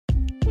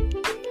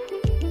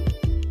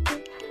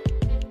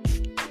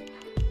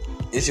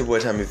It's your boy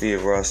Tommy V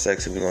of Raw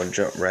Sex, and we're gonna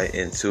jump right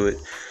into it.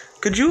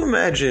 Could you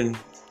imagine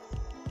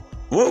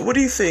what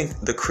do you think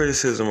the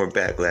criticism or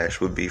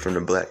backlash would be from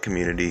the black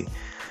community,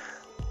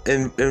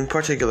 in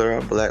particular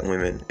our black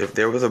women, if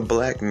there was a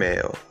black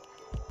male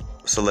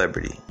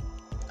celebrity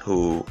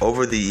who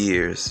over the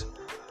years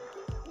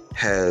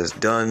has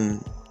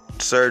done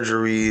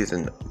surgeries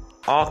and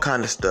all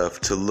kind of stuff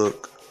to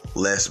look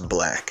less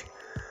black,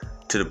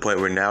 to the point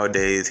where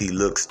nowadays he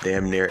looks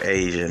damn near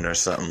Asian or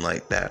something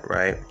like that,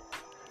 right?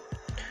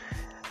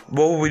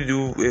 What would we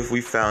do if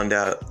we found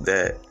out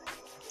that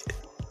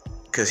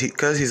because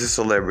he's a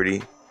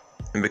celebrity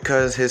and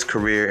because his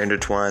career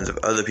intertwines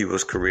with other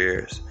people's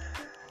careers,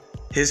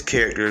 his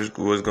character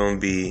was going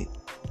to be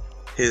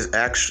his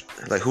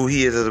who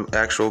he is as an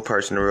actual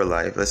person in real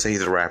life? Let's say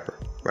he's a rapper,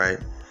 right?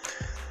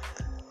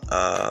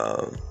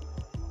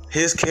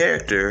 His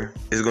character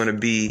is going to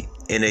be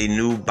in a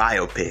new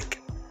biopic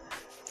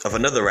of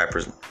another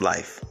rapper's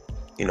life,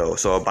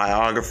 so a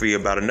biography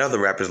about another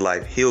rapper's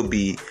life. He'll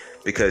be,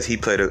 because he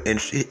played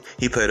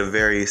a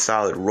very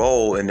solid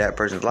role in that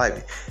person's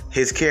life,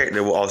 his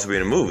character will also be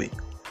in a movie.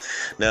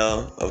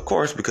 Now, of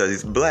course, because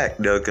he's black,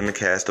 they're going to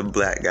cast a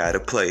black guy to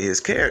play his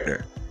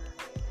character.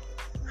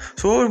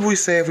 So what would we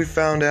say if we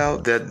found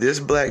out that this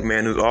black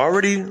man, who's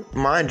already,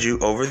 mind you,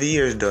 over the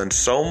years done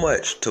so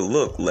much to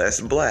look less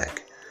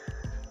black,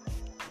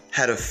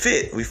 had a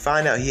fit? We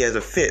find out he has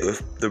a fit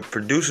with the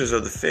producers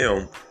of the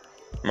film.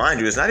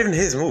 Mind you, it's not even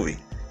his movie.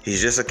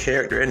 He's just a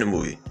character in the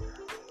movie,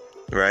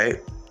 right?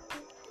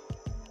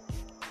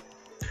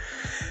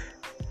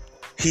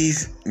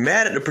 He's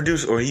mad at the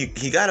producer, or he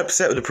got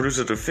upset with the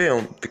producer of the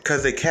film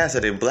because they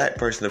casted a black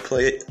person to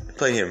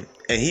play him,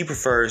 and he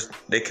prefers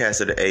they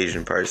casted an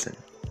Asian person.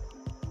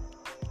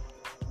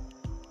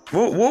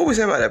 What would we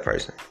say about that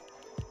person?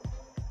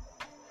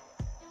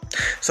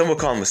 Some would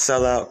call him a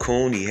sellout,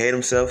 coon, he hate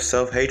himself.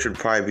 Self-hatred would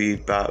probably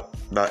be about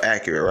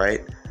accurate,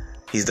 right?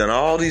 He's done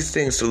all these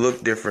things to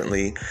look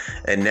differently,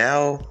 and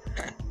now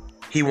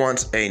he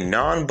wants a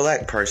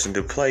non-black person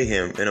to play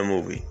him in a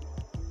movie,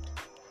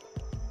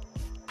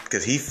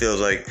 because he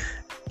feels like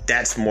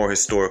that's more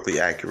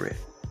historically accurate.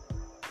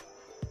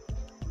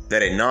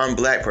 That a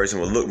non-black person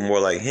would look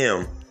more like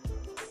him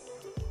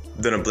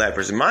than a black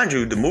person. Mind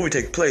you, the movie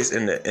takes place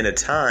in a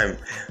time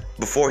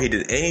before he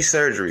did any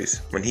surgeries,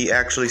 when he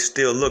actually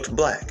still looked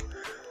black.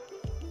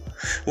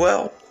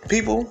 Well,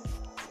 people,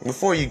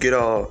 before you get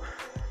all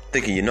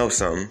thinking you know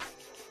something,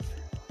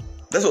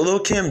 that's what Lil'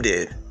 Kim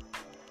did.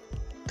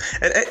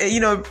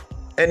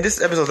 And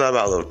this episode's not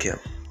about Lil' Kim.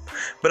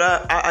 But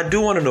I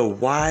do want to know,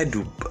 why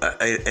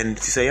and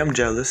say I'm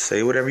jealous,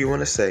 say whatever you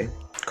want to say,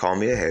 call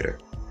me a hater,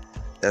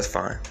 that's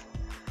fine.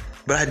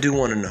 But I do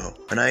want to know,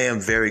 and I am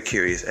very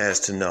curious as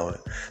to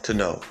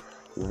know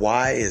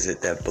why is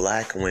it that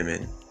black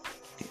women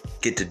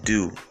get to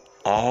do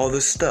all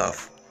the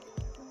stuff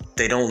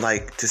they don't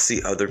like to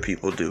see other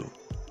people do?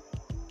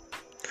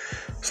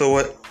 So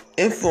what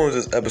influenced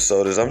this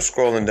episode is I'm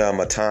scrolling down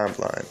my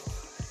timeline,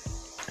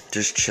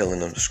 just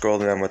chilling. I'm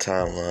scrolling down my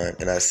timeline,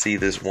 and I see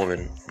this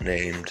woman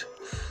named,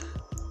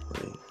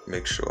 let me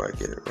make sure I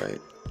get it right,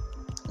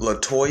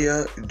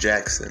 LaToya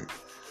Jackson.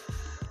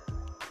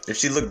 And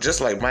she looked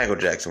just like Michael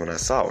Jackson when I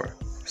saw her.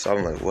 So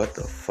I'm like, what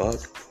the fuck?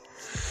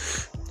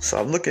 So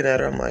I'm looking at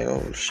her, I'm like,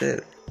 oh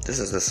shit, this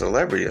is a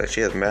celebrity. Like,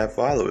 she has mad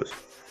followers.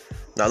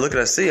 Now look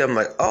at see, I'm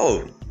like,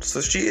 oh, so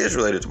she is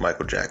related to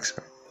Michael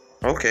Jackson.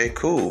 Okay,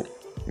 cool.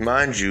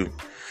 Mind you,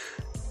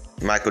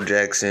 Michael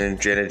Jackson,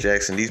 Janet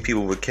Jackson, these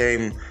people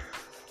became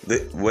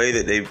the way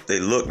that they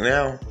look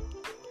now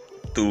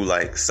through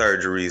like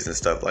surgeries and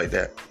stuff like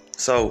that.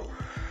 So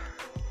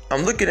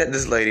I'm looking at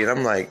this lady and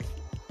I'm like,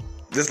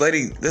 this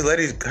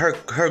lady's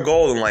her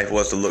goal in life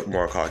was to look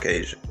more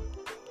Caucasian.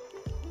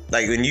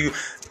 Like,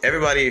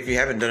 everybody, if you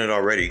haven't done it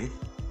already,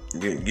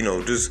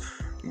 just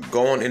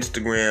go on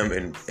Instagram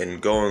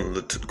and go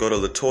to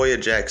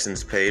LaToya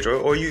Jackson's page,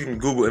 or you can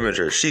Google image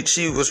her.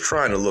 She was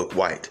trying to look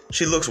white.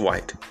 She looks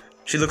white.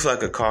 She looks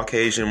like a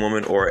Caucasian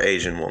woman or an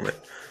Asian woman.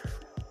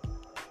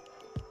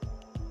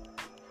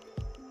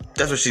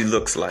 That's what she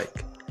looks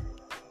like.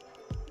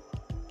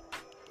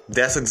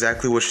 That's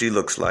exactly what she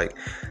looks like.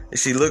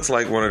 She looks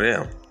like one of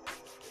them.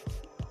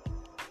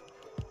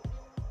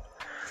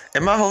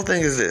 And my whole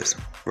thing is this,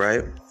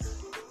 right?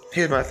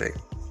 Here's my thing.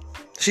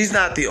 She's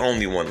not the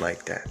only one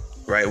like that,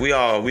 right? We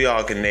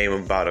all can name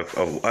about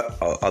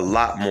a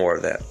lot more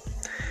of that.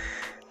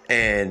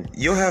 And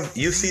you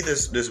see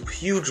this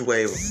huge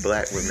wave of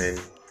black women.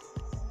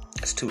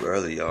 It's too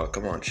early, y'all.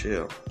 Come on,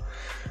 chill.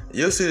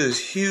 You'll see this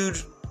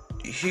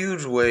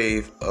huge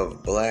wave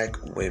of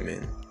black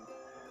women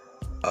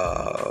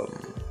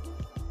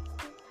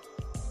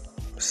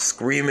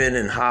screaming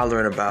and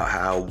hollering about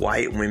how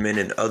white women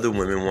and other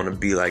women want to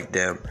be like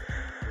them.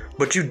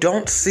 But you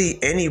don't see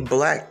any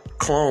black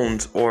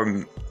clones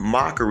or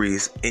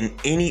mockeries in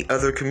any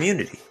other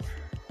community.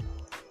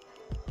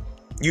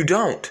 You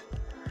don't.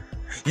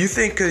 You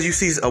think because you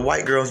see a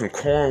white girl with some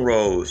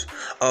cornrows,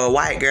 or a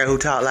white girl who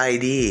talk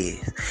like this,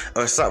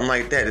 or something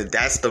like that,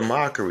 that's the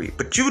mockery.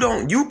 But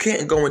you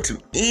can't go into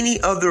any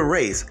other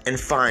race and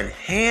find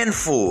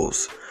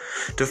handfuls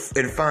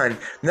and find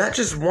not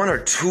just one or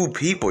two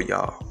people,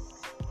 y'all.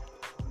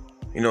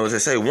 You know, as I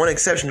say, one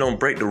exception don't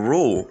break the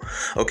rule.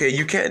 Okay,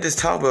 you can't just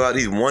talk about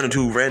these one or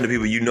two random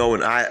people you know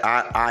in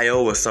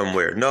Iowa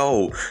somewhere.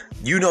 No,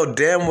 you know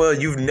damn well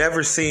you've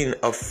never seen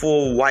a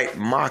full white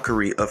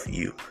mockery of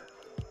you.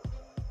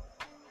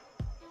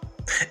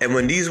 And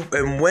when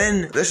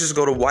let's just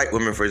go to white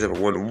women for example.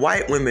 When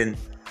white women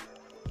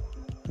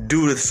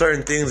do the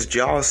certain things that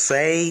y'all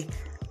say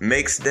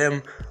makes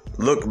them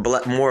look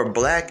more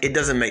black, it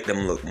doesn't make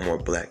them look more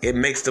black. It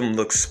makes them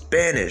look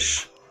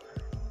Spanish.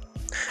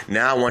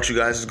 Now I want you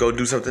guys to go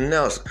do something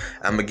else.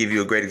 I'm going to give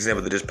you a great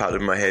example that just popped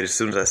in my head as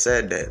soon as I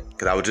said that.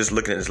 Because I was just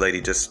looking at this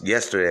lady just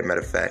yesterday, as a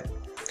matter of fact.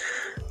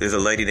 There's a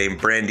lady named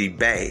Brandy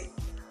Bay.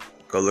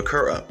 Go look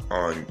her up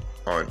on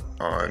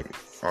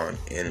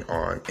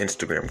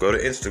Instagram. Go to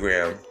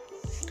Instagram.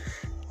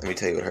 Let me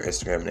tell you what her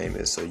Instagram name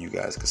is so you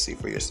guys can see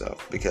for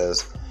yourself.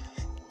 Because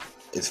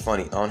it's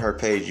funny. On her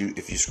page,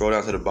 if you scroll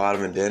down to the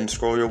bottom and then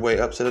scroll your way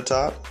up to the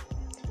top,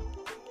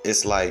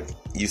 it's like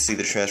you see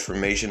the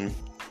transformation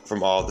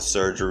from all the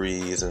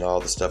surgeries and all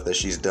the stuff that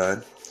she's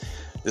done.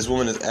 This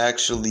woman is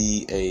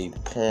actually a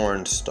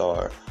porn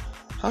star.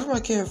 How come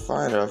I can't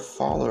find her? I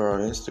follow her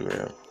on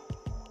Instagram.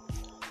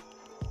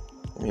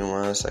 Give me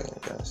 1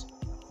 second, guys.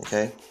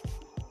 Okay?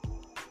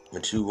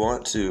 But you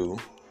want to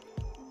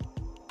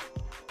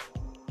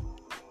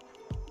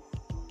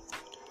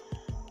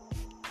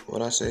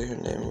what I say her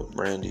name was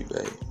Brandy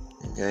Bay.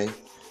 Okay?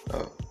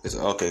 Oh, it's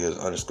okay, it's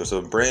underscore.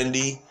 So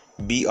Brandy,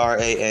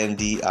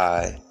 BRANDI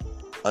 __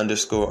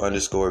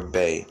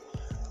 Bay.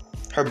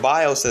 Her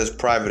bio says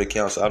private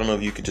account, so I don't know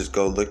if you could just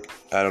go look.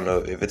 I don't know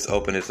if it's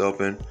open, it's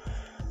open.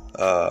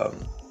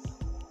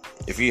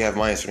 If you have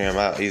my Instagram,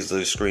 I'll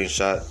easily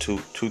screenshot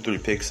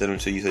 2-3 pics, send them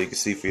to you so you can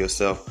see for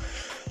yourself.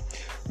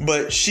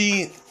 But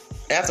she,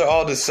 after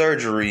all this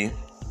surgery,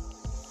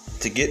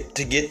 to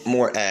get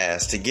more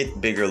ass, to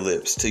get bigger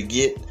lips, to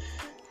get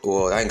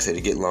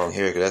long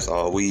hair, because that's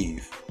all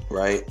weave,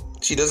 right?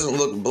 She doesn't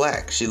look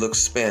black. She looks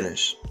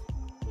Spanish.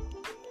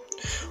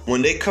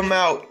 When they come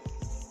out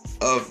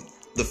of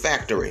the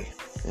factory,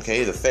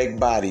 okay, the fake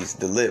bodies,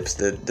 the lips,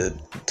 the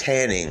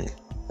tanning,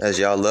 as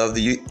y'all love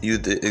they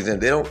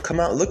don't come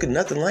out looking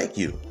nothing like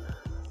you.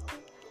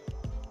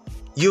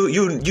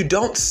 You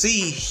don't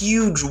see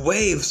huge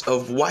waves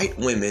of white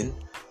women.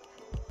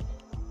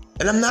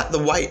 And I'm not the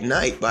white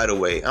knight, by the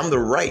way. I'm the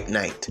right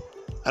knight.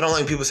 I don't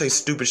like people say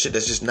stupid shit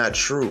that's just not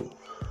true.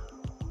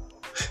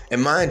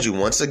 And mind you,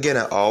 once again,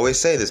 I always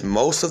say this.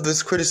 Most of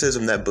this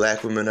criticism that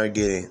black women are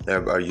getting,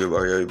 are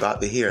you're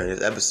about to hear in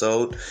this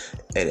episode,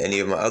 and any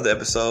of my other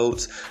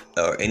episodes,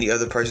 or any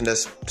other person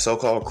that's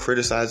so-called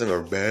criticizing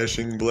or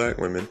bashing black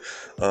women,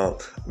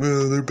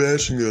 they're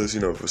bashing us,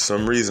 for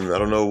some reason. I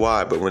don't know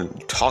why, but when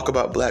talk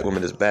about black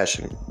women, it's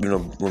bashing.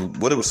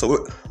 What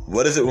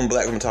is it when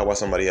black women talk about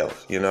somebody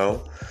else?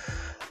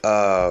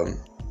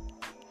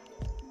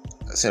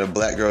 I seen a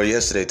black girl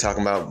yesterday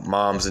talking about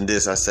moms and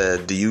this. I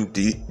said, do you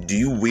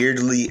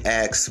weirdly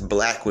ask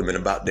black women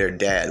about their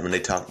dad when they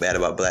talk bad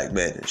about black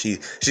men? And she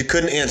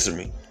couldn't answer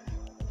me.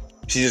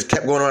 She just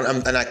kept going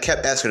on, and I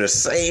kept asking her the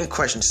same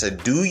question. She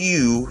said, do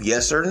you,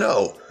 yes or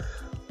no?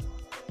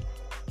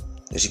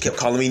 And she kept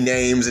calling me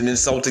names and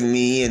insulting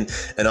me and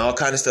all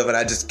kind of stuff. And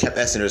I just kept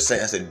asking her the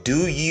same. I said,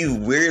 do you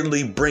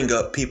weirdly bring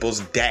up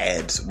people's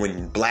dads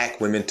when black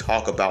women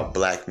talk about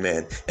black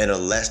men in a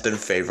less than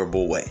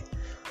favorable way?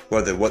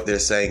 Whether what they're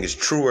saying is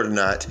true or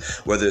not,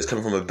 whether it's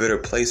coming from a bitter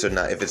place or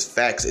not. If it's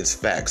facts, it's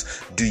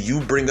facts. Do you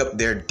bring up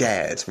their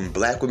dads? When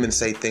black women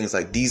say things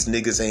like, these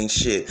niggas ain't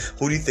shit,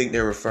 who do you think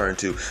they're referring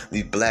to?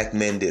 These black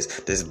men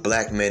this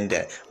black men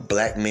that,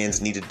 black men's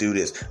need to do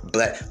this.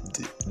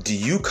 Do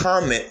you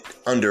comment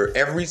under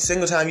every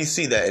single time you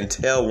see that and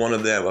tell one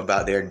of them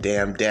about their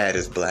damn dad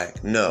is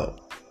black? No.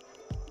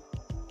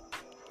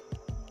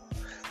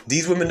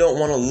 These women don't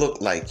want to look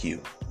like you.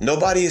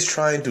 Nobody is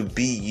trying to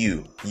be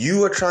you.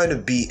 You are trying to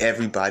be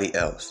everybody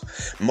else.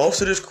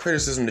 Most of this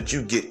criticism that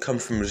you get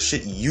comes from the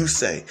shit you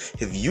say.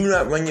 If you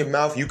not run your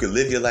mouth, you can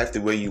live your life the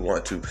way you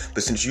want to.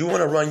 But since you want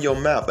to run your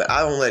mouth, but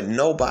I don't let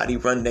nobody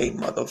run their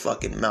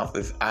motherfucking mouth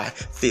if I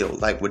feel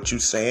like what you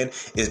saying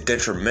is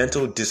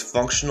detrimental,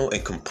 dysfunctional,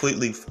 and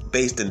completely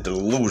based in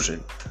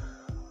delusion.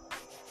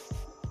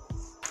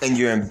 And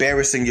you're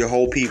embarrassing your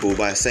whole people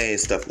by saying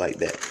stuff like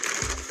that.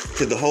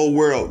 Because the whole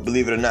world,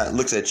 believe it or not,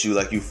 looks at you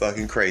like you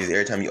fucking crazy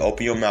every time you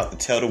open your mouth to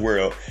tell the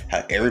world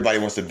how everybody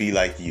wants to be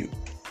like you.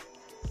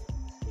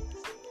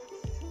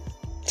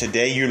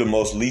 Today, you're the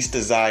most least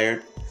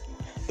desired,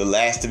 the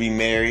last to be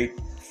married,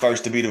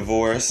 first to be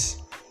divorced.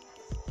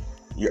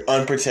 You're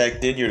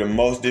unprotected. You're the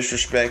most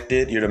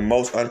disrespected. You're the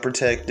most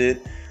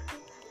unprotected.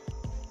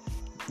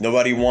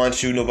 Nobody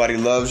wants you. Nobody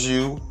loves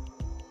you.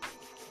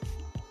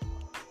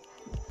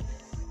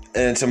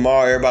 And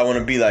tomorrow, everybody want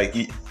to be like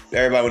you.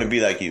 Everybody want to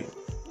be like you.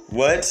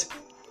 What?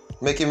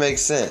 Make it make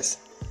sense.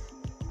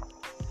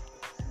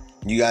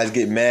 You guys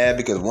get mad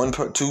because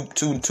two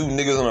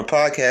niggas on a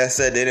podcast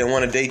said they didn't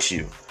want to date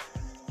you.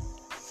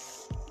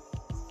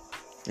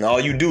 And all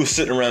you do is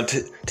sit around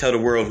tell the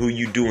world who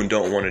you do and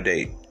don't want to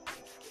date.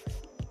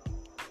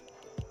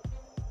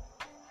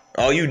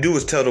 All you do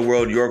is tell the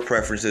world your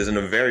preferences in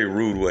a very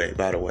rude way,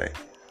 by the way.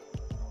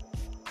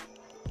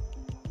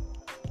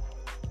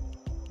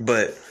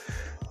 But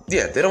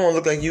yeah, they don't want to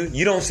look like you.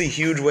 You don't see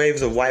huge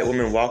waves of white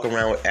women walk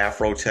around with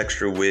afro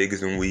texture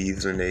wigs and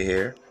weaves in their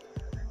hair.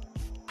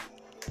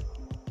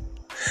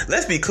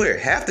 Let's be clear,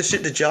 half the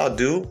shit that y'all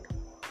do,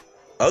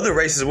 other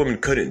races of women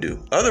couldn't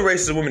do. Other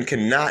races of women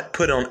cannot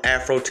put on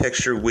afro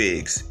texture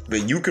wigs,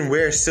 but you can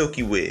wear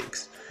silky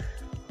wigs.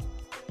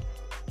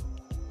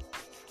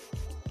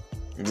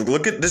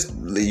 Look at this.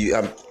 Look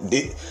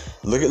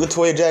at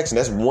LaToya Jackson.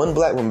 That's one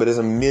black woman, but there's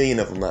a million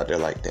of them out there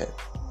like that.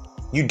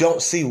 You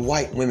don't see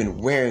white women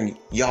wearing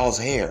y'all's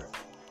hair.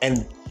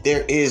 And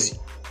there is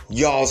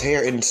y'all's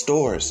hair in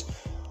stores.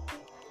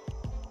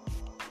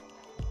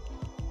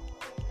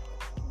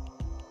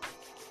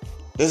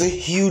 There's a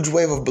huge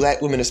wave of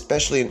black women,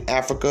 especially in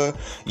Africa,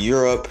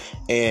 Europe,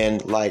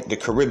 and like the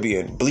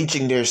Caribbean,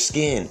 bleaching their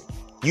skin.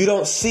 You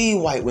don't see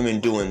white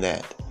women doing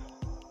that.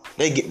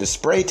 They get the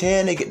spray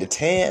tan, they get the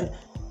tan.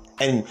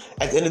 And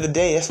at the end of the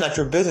day, that's not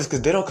your business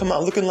because they don't come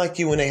out looking like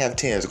you when they have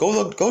tans.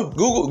 Go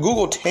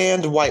Google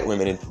tanned white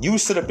women, and you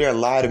sit up there and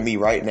lie to me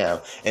right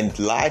now and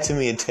lie to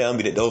me and tell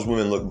me that those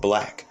women look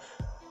black.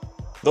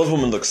 Those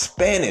women look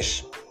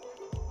Spanish.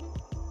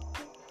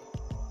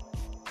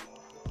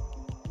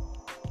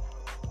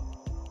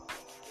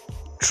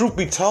 Truth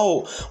be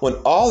told, when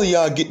all of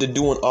y'all get to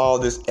doing all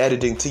this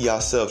editing to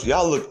yourselves,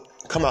 y'all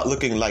come out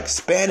looking like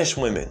Spanish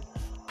women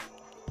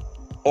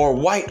or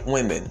white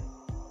women.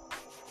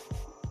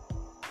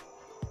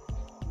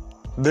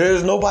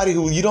 There's nobody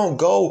you don't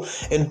go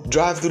and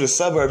drive through the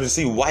suburbs and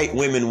see white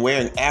women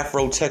wearing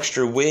afro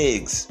texture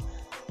wigs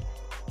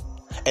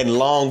and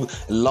long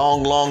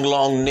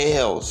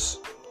nails.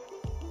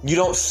 You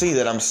don't see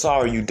that. I'm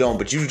sorry you don't,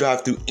 but you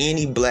drive through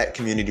any black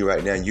community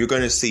right now, you're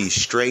going to see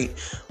straight,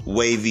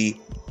 wavy,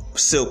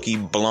 silky,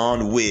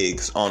 blonde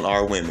wigs on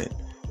our women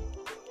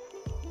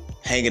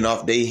hanging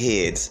off their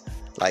heads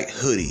like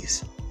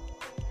hoodies.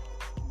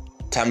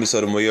 Tommy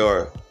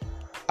Sotomayor,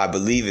 I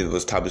believe it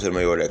was Tommy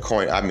Sotomayor that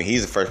coined,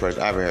 he's the first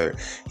person I've ever heard.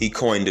 He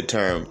coined the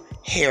term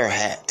hair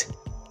hat.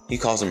 He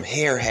calls them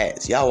hair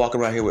hats. Y'all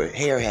walking around here with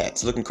hair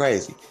hats looking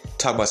crazy.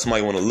 Talk about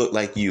somebody want to look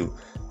like you.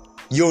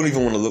 You don't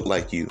even want to look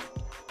like you.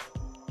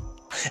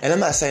 And I'm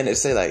not saying that to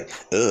say like,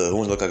 I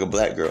want to look like a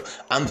black girl.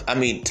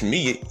 To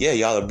me, yeah,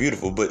 y'all are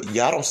beautiful, but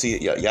y'all don't see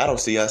it. Y'all don't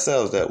see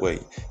yourselves that way.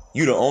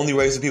 You the only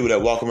race of people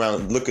that walk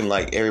around looking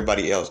like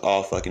everybody else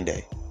all fucking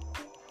day.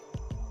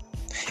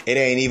 It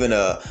ain't even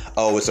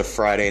it's a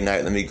Friday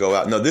night, let me go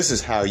out. No, this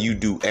is how you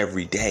do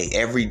every day.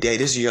 Every day,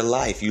 this is your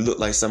life. You look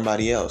like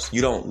somebody else.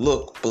 You don't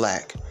look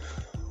black.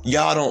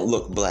 Y'all don't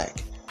look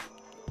black.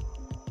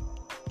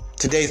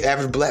 Today's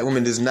average black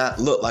woman does not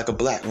look like a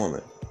black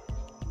woman.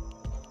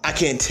 I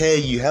can't tell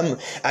you how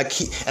and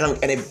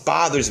it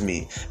bothers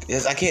me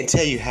because I can't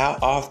tell you how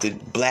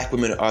often black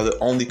women are the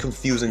only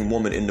confusing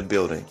woman in the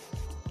building.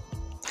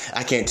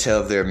 I can't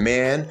tell if they're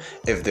man,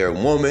 if they're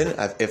woman,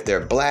 if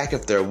they're black,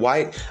 if they're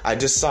white. I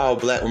just saw a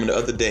black woman the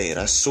other day and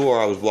I swore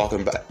I was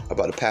walking by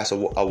about to pass a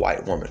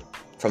white woman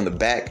from the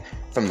back,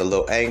 from the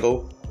low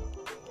angle.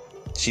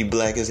 She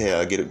black as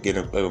hell. I'm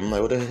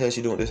like, what the hell is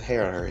she doing with this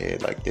hair on her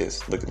head like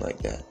this, looking like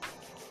that?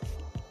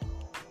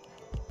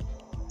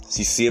 So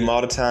you see them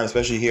all the time,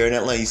 especially here in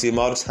Atlanta. You see them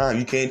all the time.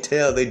 You can't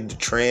tell they the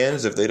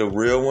trans if they the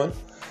real one.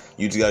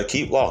 You just gotta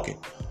keep walking.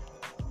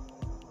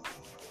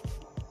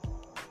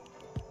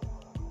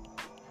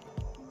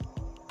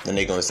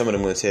 And some of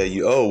them gonna tell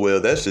you, oh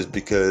well, that's just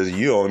because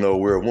you don't know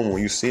a real woman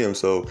when you see them.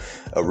 So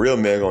a real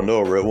man gonna know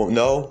a real woman.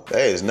 No,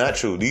 that is not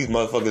true. These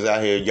motherfuckers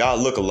out here, y'all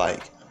look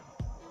alike.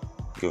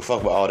 Give a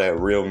fuck about all that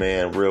real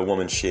man, real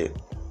woman shit.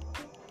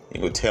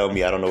 You gonna tell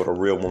me I don't know what a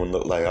real woman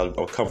look like? I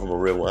come from a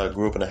real woman. I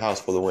grew up in a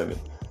house full of women.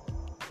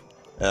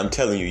 And I'm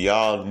telling you,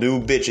 y'all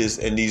new bitches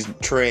and these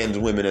trans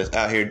women that's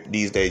out here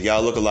these days,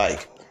 y'all look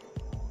alike.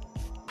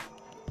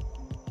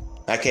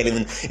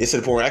 It's to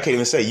the point where I can't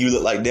even say you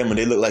look like them and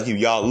they look like you.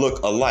 Y'all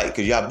look alike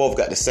because y'all both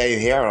got the same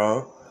hair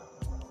on.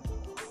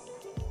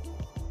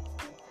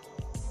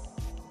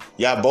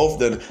 Y'all both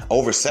done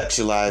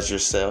over-sexualized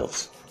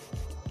yourselves.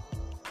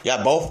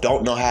 Y'all both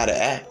don't know how to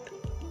act.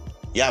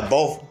 Y'all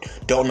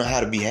both don't know how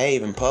to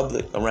behave in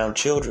public around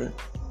children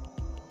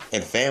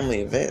and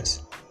family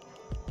events.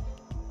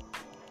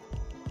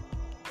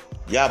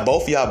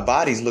 Both y'all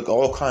bodies look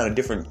all kind of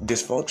different,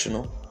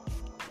 dysfunctional.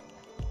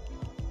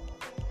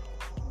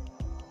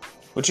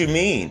 What you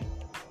mean?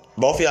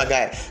 Both of y'all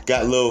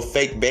got little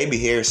fake baby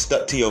hair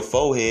stuck to your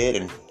forehead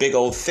and big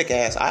old thick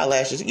ass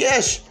eyelashes.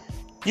 Yes,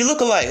 you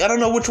look alike. I don't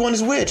know which one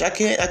is which. I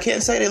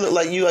can't say they look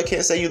like you. I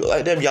can't say you look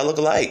like them. Y'all look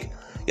alike.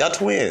 Y'all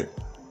twin.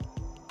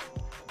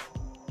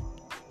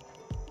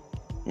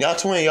 Y'all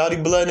twin. Y'all these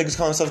blood niggas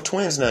calling themselves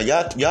twins now.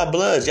 Y'all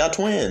bloods. Y'all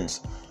twins.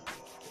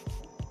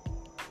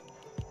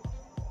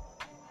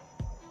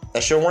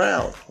 That's your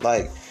round.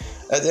 Like,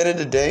 At the end of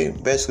the day,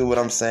 basically what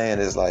I'm saying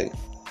is like,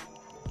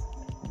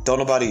 don't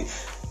nobody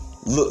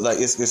look like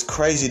it's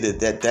crazy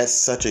that's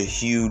such a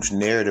huge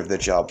narrative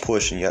that y'all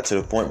push, and yet to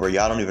the point where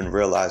y'all don't even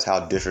realize how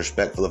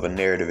disrespectful of a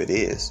narrative it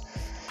is.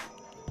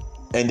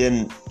 And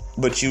then,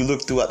 but you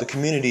look throughout the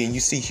community and you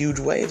see huge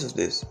waves of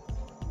this.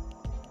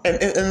 And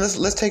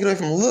let's take it away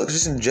from looks,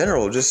 just in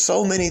general, just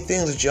so many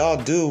things that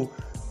y'all do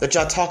that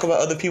y'all talk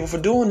about other people for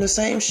doing the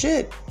same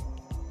shit.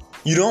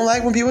 You don't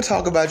like when people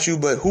talk about you,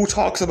 but who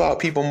talks about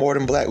people more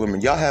than black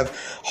women? Y'all have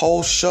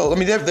whole shows. I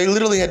mean, they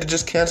literally had to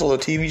just cancel a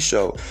TV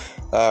show.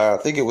 I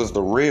think it was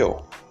The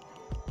Real.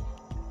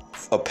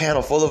 A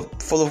panel full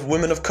of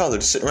women of color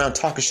just sitting around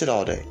talking shit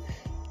all day.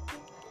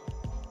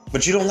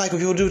 But you don't like when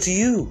people do it to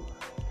you.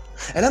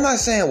 And I'm not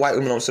saying white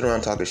women don't sit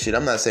around talking shit.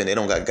 I'm not saying they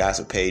don't got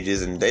gossip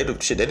pages and they're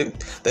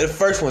the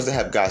first ones to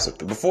have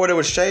gossip. Before there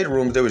was Shade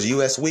Rooms, there was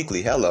US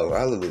Weekly. Hello,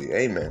 hallelujah,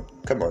 amen.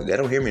 Come on, they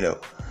don't hear me though.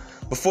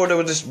 Before there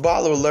was this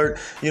Baller Alert,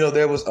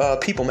 there was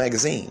People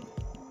Magazine.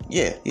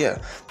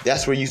 Yeah.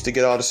 That's where you used to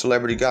get all the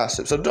celebrity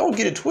gossip. So don't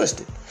get it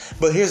twisted.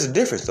 But here's the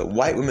difference though.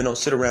 White women don't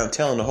sit around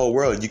telling the whole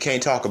world you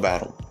can't talk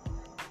about them.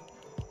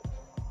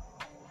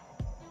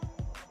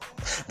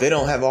 They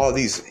don't have all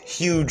these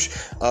huge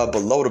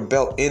below the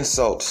belt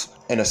insults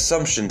and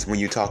assumptions when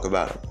you talk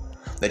about them.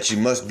 That you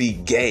must be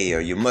gay, or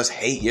you must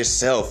hate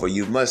yourself, or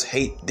you must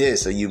hate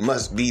this, or you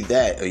must be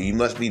that, or you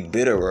must be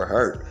bitter or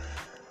hurt.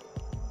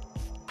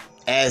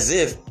 As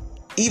if,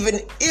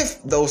 even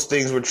if those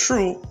things were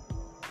true,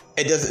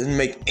 it doesn't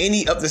make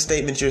any of the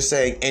statements you're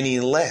saying any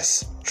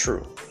less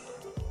true.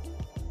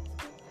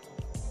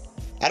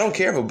 I don't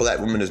care if a black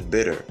woman is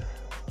bitter.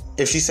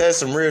 If she says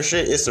some real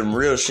shit, it's some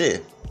real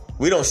shit.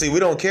 We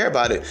don't care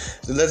about it.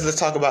 So let's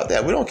talk about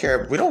that. We don't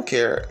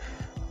care.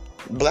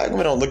 Black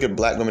women don't look at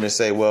black women and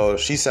say, well,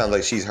 she sounds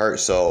like she's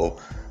hurt, so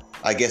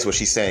I guess what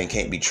she's saying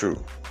can't be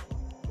true.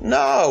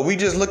 No, we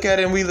just look at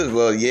it and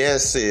well,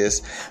 yes,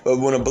 sis. But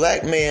when a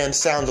black man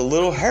sounds a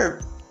little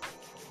hurt,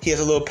 he has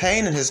a little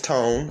pain in his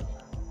tone,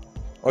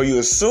 or you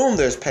assume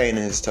there's pain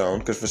in his tone,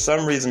 because for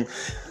some reason,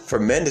 for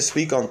men to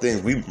speak on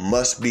things, we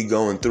must be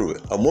going through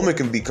it. A woman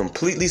can be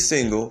completely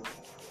single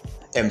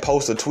and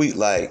post a tweet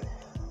like,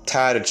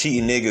 tired of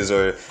cheating niggas,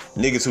 or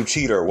niggas who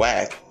cheat are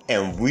whack,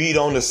 and we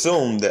don't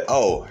assume that,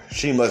 oh,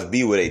 she must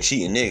be with a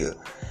cheating nigga.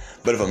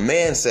 But if a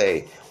man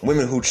say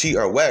women who cheat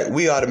are whack,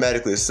 we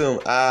automatically assume,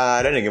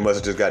 that nigga must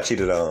have just got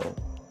cheated on.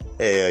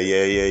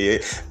 Yeah.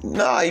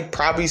 No, he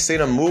probably seen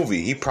a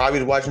movie. He probably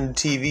was watching a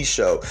TV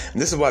show.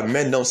 And this is why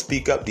men don't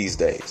speak up these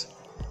days.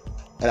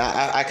 And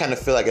I kind of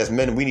feel like as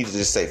men, we need to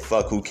just say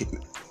fuck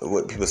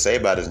what people say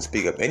about us and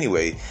speak up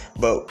anyway.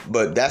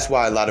 But that's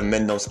why a lot of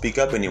men don't speak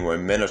up anymore.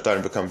 Men are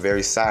starting to become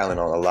very silent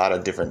on a lot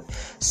of different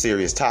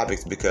serious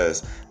topics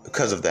because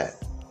of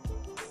that.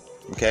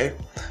 Okay?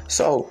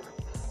 So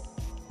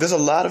there's a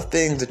lot of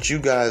things that you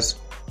guys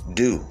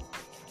do.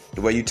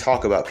 The way you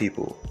talk about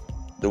people.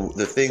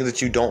 The things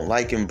that you don't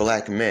like in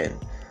black men.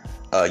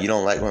 You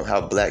don't like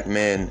how black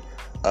men,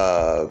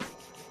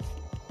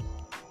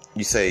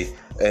 you say,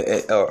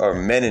 or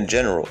men in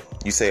general,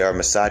 you say are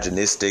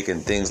misogynistic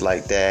and things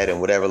like that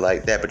and whatever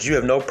like that. But you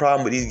have no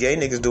problem with these gay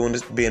niggas doing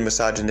this, being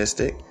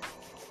misogynistic.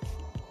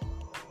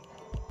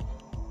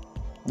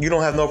 You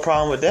don't have no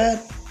problem with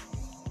that.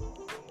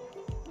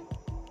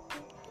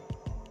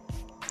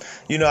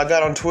 I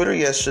got on Twitter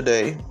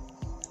yesterday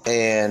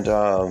and,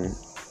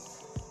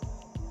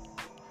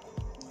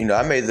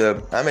 I made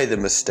the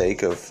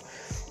mistake of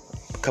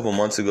a couple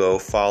months ago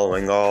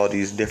following all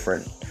these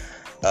different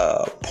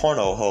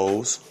porno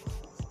hoes.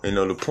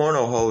 The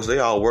porno hoes, they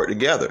all work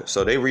together.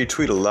 So they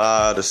retweet a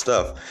lot of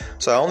stuff.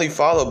 So I only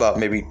follow about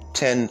maybe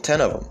 10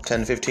 of them,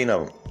 10, 15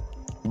 of them.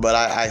 But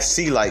I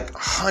see like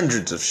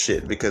hundreds of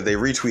shit because they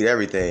retweet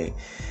everything.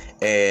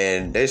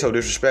 And they're so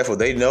disrespectful.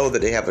 They know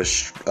that they have a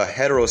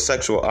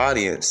heterosexual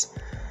audience.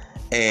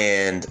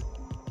 And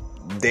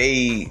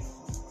they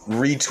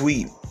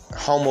retweet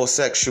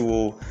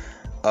homosexual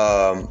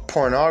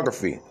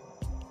pornography.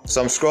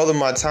 So I'm scrolling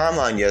my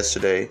timeline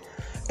yesterday.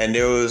 And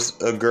there was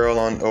a girl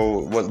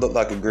what looked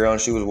like a girl,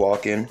 and she was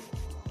walking.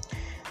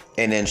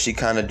 And then she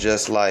kind of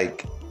just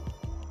like,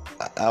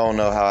 I don't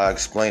know how I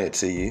explain it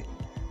to you.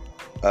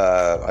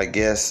 I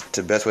guess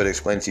the best way to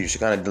explain it to you, she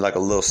kind of did like a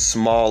little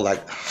small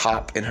like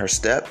hop in her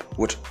step,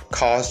 which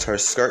caused her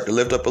skirt to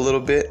lift up a little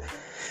bit.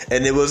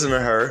 And it wasn't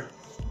her.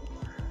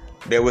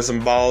 There was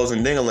some balls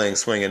and ding-a-ling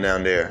swinging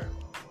down there.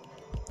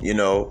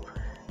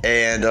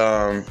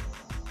 And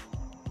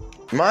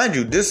mind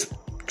you, this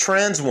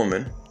trans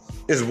woman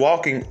is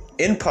walking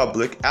in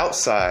public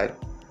outside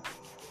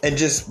and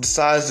just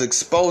decides to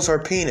expose her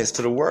penis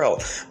to the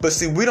world. But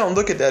see, we don't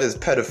look at that as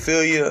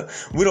pedophilia.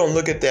 We don't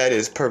look at that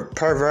as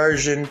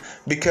perversion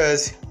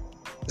because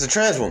it's a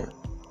trans woman.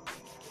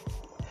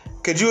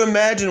 Could you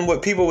imagine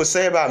what people would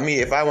say about me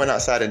if I went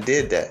outside and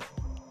did that?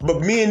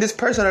 But me and this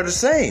person are the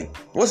same.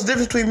 What's the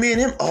difference between me and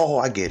him? Oh,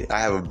 I get it.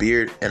 I have a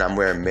beard and I'm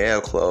wearing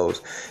male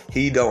clothes.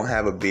 He don't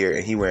have a beard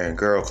and he wearing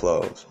girl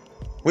clothes.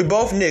 We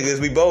both niggas.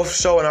 We both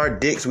showing our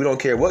dicks. We don't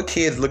care what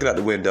kids looking out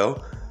the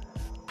window.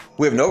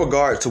 We have no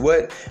regard to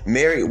what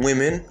married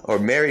women or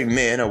married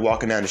men are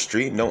walking down the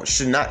street.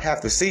 Should not have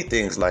to see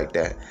things like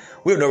that.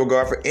 We have no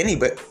regard for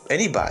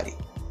anybody.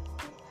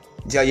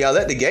 Y'all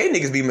let the gay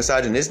niggas be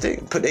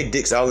misogynistic, put their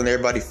dicks all in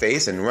everybody's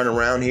face and run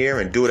around here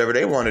and do whatever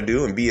they want to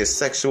do and be as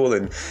sexual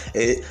and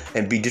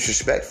be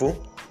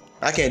disrespectful.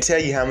 I can't tell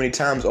you how many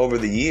times over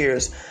the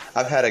years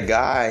I've had a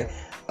guy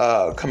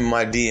come in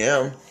my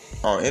DM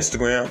on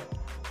Instagram.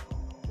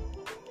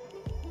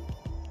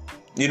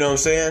 You know what I'm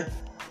saying?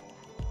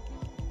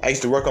 I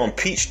used to work on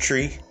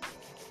Peachtree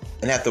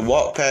and have to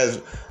walk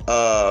past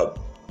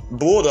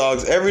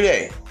Bulldogs every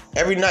day,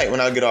 every night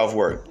when I get off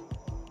work.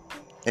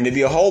 And there'd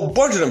be a whole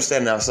bunch of them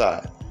standing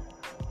outside.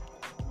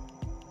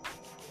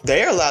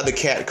 They're allowed to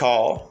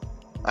catcall.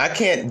 I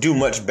can't do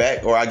much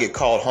back, or I get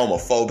called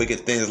homophobic and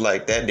things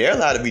like that. They're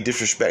allowed to be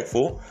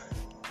disrespectful.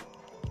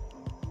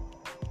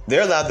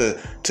 They're allowed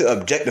to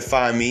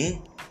objectify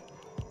me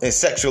and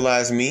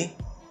sexualize me.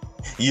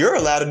 You're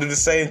allowed to do the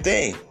same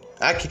thing.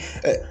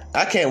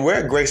 I can't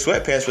wear gray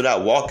sweatpants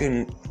without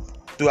walking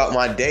throughout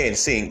my day and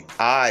seeing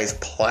eyes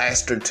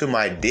plastered to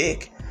my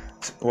dick,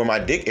 where my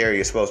dick area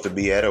is supposed to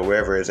be at, or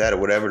wherever it's at, or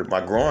whatever, my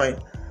groin,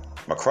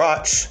 my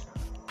crotch,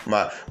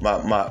 my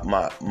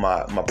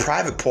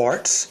private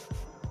parts,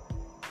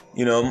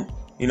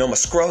 my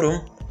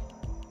scrotum.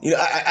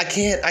 I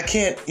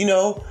can't,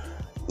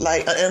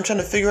 like, I'm trying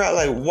to figure out,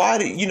 like, why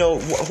do,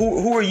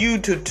 who are you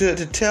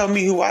to tell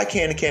me who I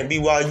can and can't be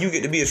while you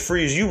get to be as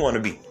free as you want to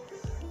be?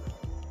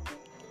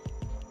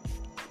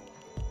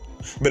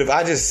 But if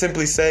I just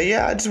simply say,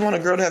 yeah, I just want a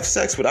girl to have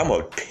sex with, I'm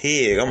a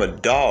pig, I'm a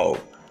dog.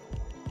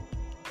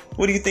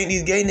 What do you think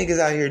these gay niggas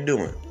out here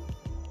doing?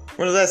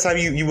 When the last time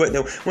you went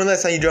there? When the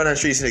last time you drove down the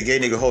street and seen a gay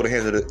nigga holding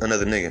hands with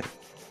another nigga?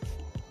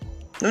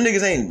 Them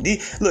niggas ain't.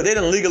 Look, they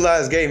done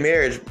legalized gay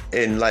marriage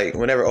and like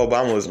whenever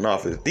Obama was in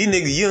office. These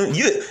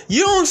niggas,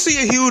 you don't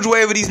see a huge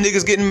wave of these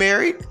niggas getting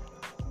married.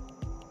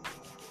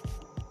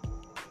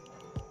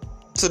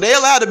 So they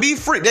allowed to be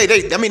free. They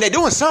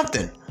doing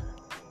something.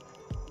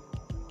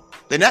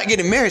 They're not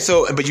getting married.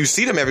 But you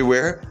see them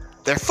everywhere.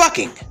 They're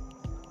fucking.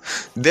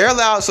 They're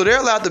allowed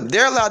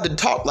to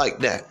talk like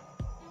that.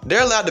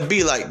 They're allowed to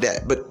be like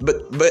that.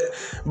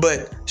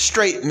 But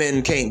straight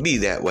men can't be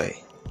that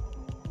way.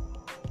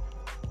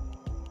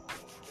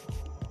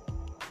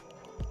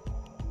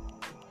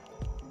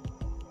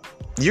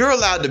 You're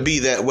allowed to be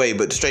that way,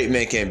 but straight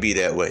men can't be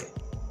that way.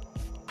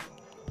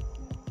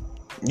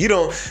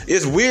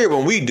 It's weird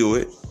when we do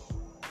it.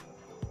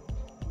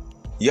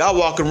 Y'all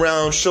walking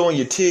around showing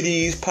your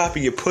titties,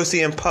 popping your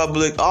pussy in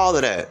public, all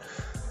of that.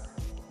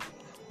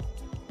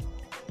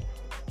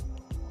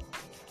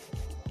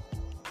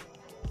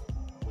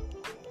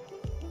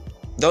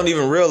 Don't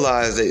even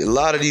realize that a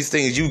lot of these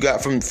things you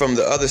got from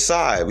the other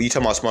side. When you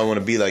talking about somebody want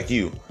to be like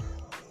you.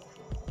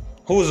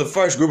 Who was the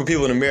first group of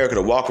people in America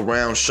to walk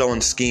around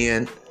showing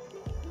skin,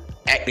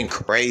 acting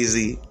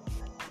crazy,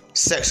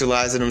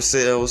 sexualizing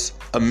themselves,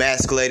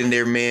 emasculating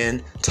their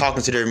men,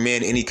 talking to their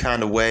men any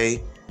kind of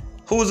way?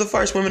 Who was the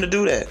first women to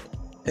do that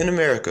in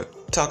America?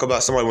 Talk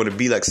about somebody want to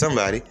be like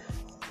somebody.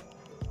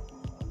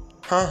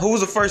 Huh? Who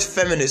was the first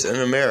feminist in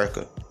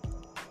America?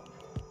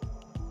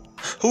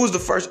 Who was the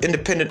first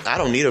independent, I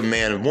don't need a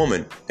man and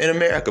woman in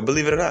America?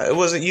 Believe it or not, it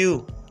wasn't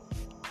you.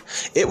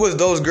 It was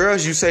those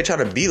girls you say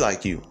trying to be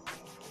like you.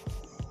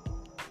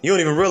 You don't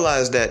even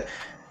realize that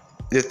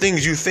the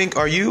things you think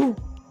are you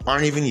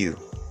aren't even you.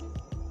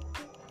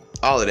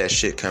 All of that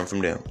shit come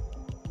from them.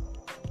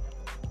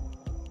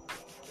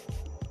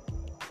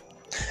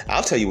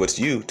 I'll tell you what's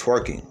you: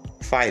 twerking,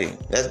 fighting.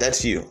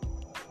 That's you.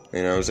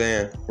 You know what I'm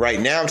saying? Right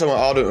now I'm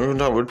talking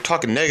about we're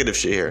talking negative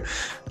shit here.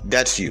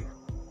 That's you.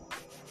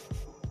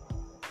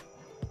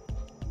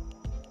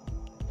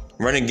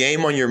 Running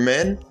game on your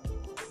men,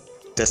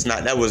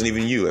 that wasn't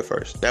even you at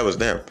first. That was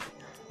them.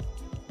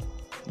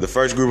 The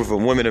first group of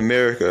women in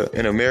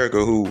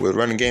America who was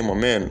running game on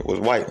men was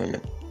white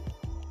women.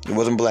 It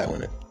wasn't black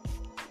women.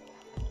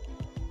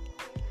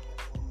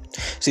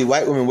 See,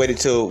 white women waited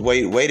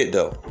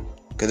though,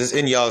 because it's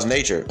in y'all's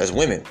nature as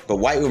women. But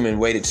white women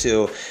waited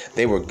till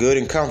they were good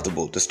and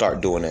comfortable to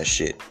start doing that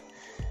shit.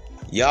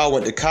 Y'all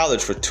went to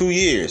college for 2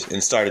 years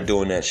and started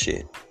doing that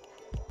shit.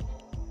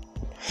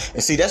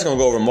 And see, that's gonna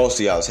go over most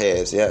of y'all's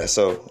heads. Yeah,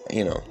 so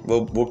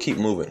we'll keep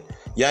moving.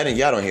 Y'all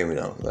don't hear me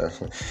though.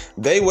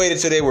 They waited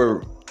till they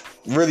were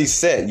really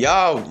set.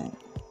 Y'all,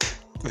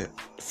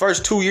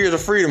 first 2 years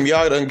of freedom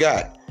y'all done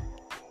got.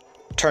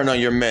 Turn on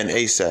your men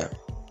ASAP.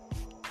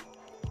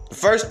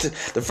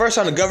 The first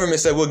time the government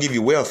said we'll give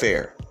you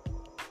welfare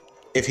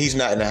if he's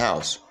not in the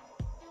house.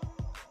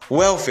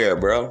 Welfare,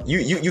 bro.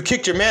 You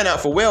kicked your man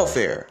out for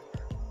welfare.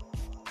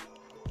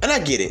 And I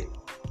get it.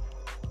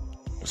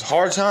 It was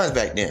hard times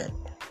back then.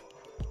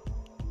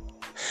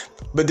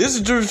 But this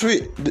is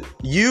between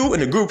you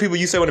and the group of people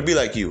you say want to be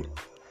like you.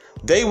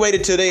 They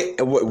waited till if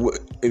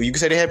you can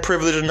say they had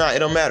privilege or not, it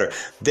don't matter.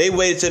 They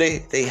waited till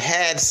they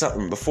had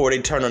something before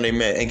they turned on their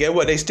men. And get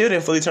what? They still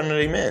didn't fully turn on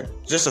their men.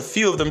 Just a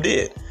few of them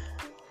did.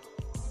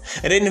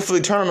 And they didn't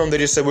fully turn on them. They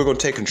just said, we're going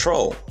to take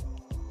control.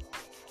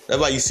 That's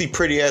why you see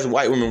pretty ass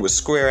white women with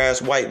square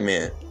ass white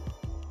men.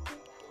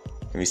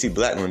 And you see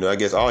black women, though, I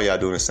guess all y'all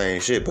doing the same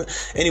shit. But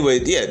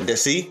anyway, yeah,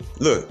 see?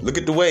 Look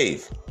at the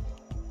wave.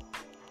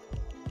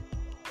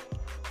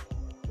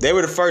 They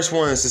were the first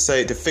ones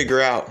to figure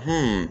out,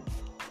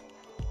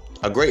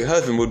 a great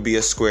husband would be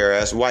a square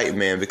ass white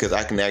man because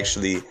I can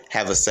actually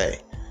have a say.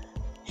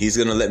 He's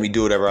gonna let me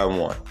do whatever I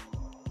want.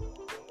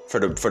 For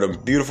the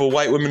beautiful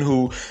white women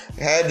who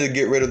had to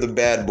get rid of the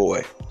bad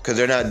boy. Because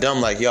they're not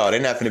dumb like y'all.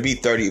 They're not gonna be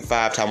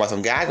 35 talking about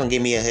some guy gonna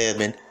give me a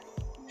husband.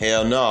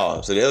 Hell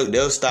no. So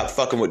they'll stop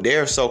fucking with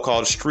their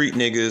so-called street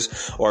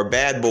niggas or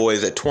bad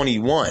boys at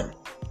 21.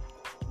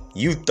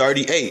 You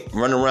 38,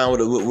 running around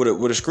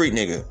with a street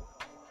nigga.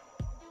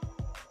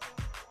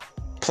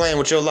 Playing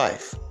with your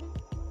life.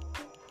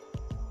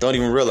 Don't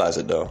even realize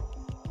it though.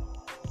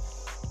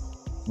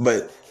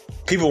 But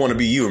people want to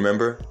be you,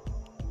 remember?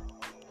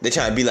 They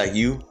trying to be like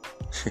you.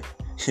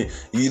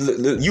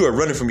 You are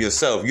running from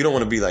yourself. You don't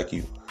want to be like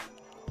you.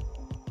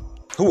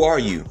 Who are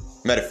you?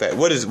 Matter of fact,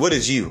 what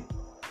is you?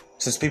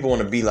 Since people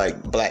want to be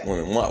like black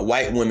women,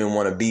 white women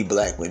want to be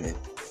black women,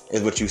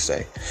 is what you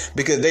say.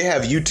 Because they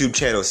have YouTube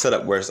channels set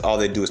up where all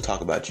they do is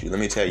talk about you. Let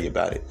me tell you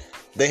about it.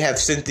 They have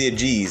Cynthia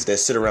G's that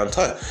sit around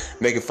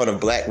making fun of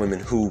black women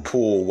who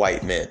pull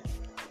white men.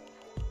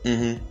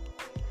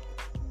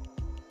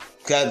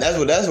 That's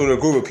what a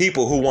group of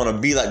people who want to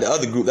be like the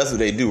other group, that's what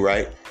they do,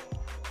 right?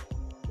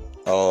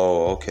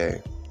 Oh,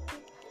 okay.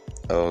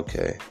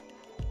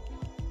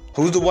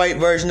 Who's the white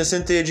version of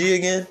Cynthia G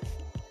again?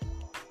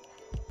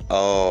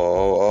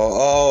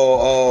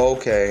 Oh,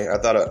 okay. I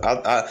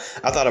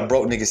thought a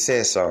broke nigga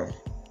said something.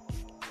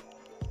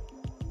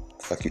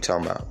 Fuck you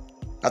talking about?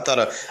 I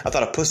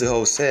thought a pussy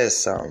hole says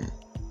something.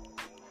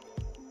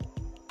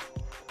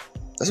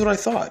 That's what I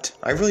thought.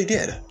 I really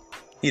did.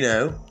 You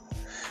know?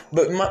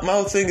 But my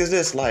whole thing is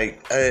this,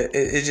 like,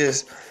 it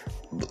just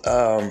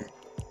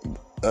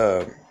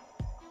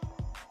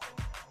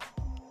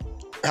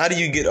how do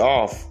you get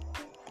off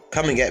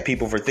coming at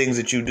people for things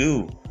that you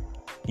do?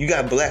 You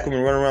got black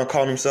women running around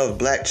calling themselves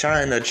Black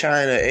China,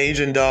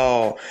 Asian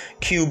doll,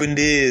 Cuban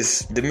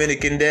this,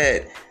 Dominican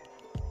that.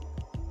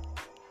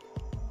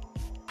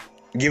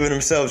 Giving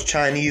themselves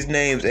Chinese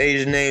names,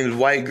 Asian names,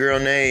 white girl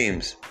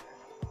names.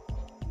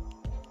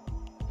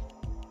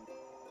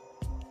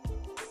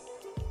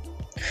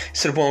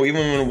 To the point where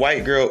even when a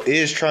white girl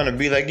is trying to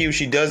be like you,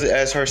 she does it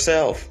as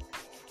herself.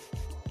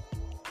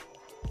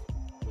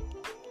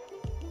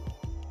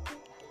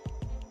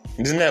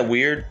 Isn't that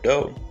weird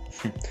though?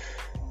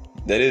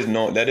 That is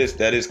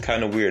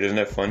kind of weird. Isn't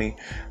that funny?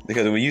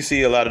 Because when you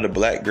see a lot of the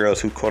black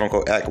girls who quote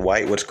unquote act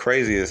white, what's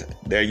crazy is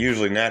they're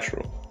usually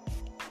natural.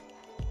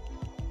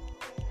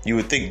 You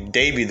would think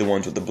they be the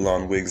ones with the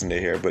blonde wigs in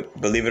their hair,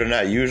 but believe it or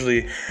not,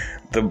 usually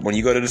when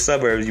you go to the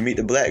suburbs, you meet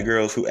the black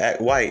girls who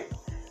act white.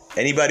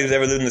 Anybody who's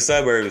ever lived in the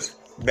suburbs,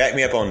 back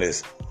me up on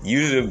this.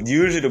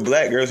 Usually the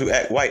black girls who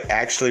act white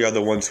actually are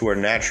the ones who are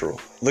natural.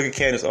 Look at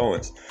Candace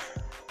Owens.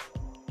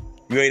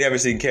 You ain't ever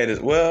seen Candace.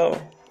 Well,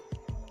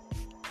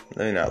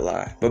 let me not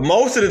lie. But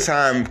most of the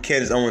time,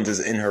 Candace Owens is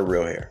in her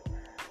real hair.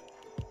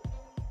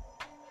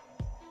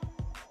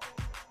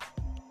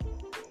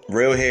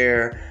 Real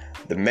hair.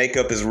 The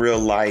makeup is real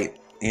light.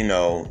 You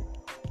know.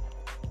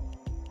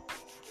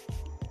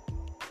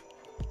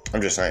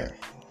 I'm just saying.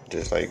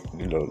 Just like,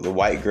 you know, the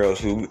white girls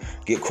who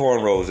get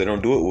cornrows, they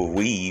don't do it with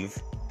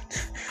weave.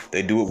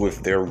 They do it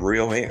with their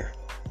real hair.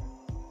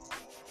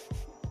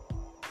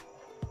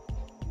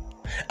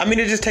 I mean,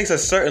 it just takes a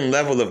certain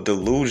level of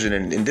delusion,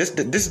 and this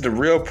is the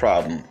real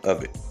problem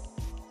of it.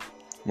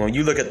 When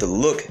you look at the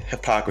look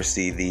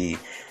hypocrisy, the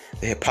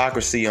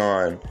hypocrisy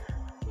on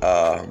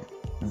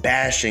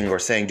bashing or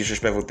saying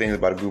disrespectful things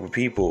about a group of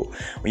people,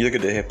 when you look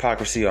at the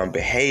hypocrisy on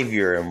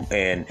behavior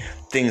and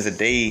things that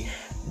they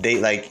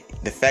like,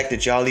 the fact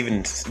that y'all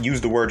even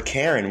use the word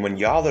Karen when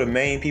y'all are the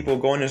main people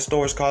going in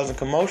stores causing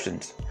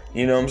commotions.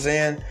 You know what I'm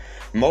saying?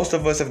 Most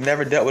of us have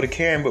never dealt with a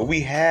Karen, but we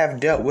have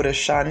dealt with a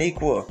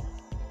Shaniqua.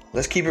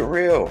 Let's keep it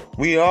real.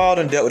 We all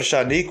done dealt with a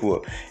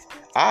Shaniqua.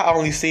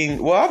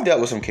 I've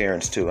dealt with some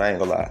Karens too, I ain't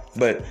gonna lie.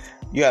 But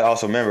you gotta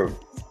also remember,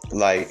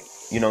 like,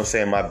 you know what I'm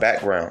saying, my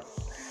background.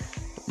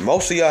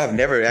 Most of y'all have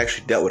never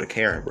actually dealt with a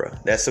Karen, bro.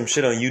 That's some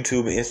shit on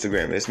YouTube and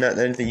Instagram. It's not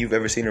anything you've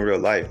ever seen in real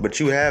life. But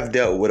you have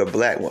dealt with a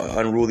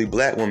unruly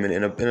black woman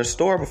in a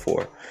store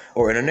before,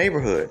 or in a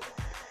neighborhood.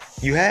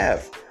 You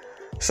have.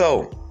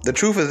 So the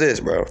truth is this,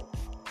 bro.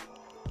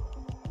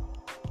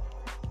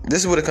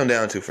 This is what it comes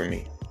down to for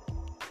me.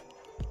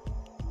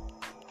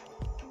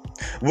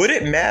 Would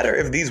it matter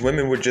if these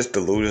women were just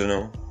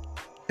delusional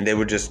and they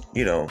were just,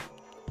 you know,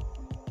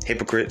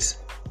 hypocrites?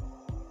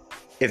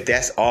 If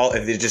that's all,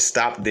 if it just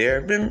stopped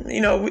there, then,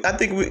 you know, I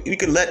think we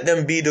could let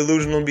them be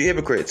delusional and be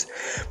hypocrites.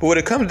 But what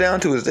it comes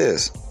down to is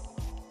this.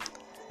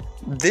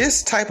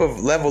 This type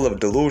of level of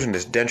delusion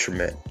is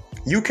detriment.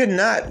 You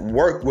cannot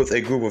work with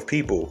a group of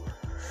people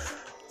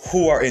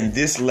who are in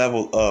this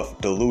level of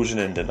delusion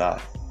and denial.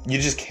 You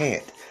just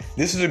can't.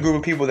 This is a group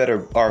of people that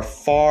are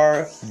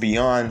far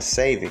beyond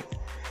saving.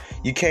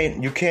 You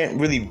can't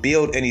really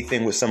build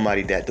anything with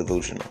somebody that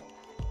delusional.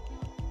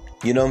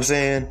 You know what I'm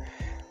saying?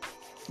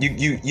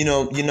 You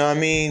know what I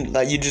mean?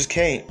 Like, you just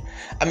can't.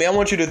 I mean, I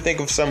want you to think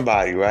of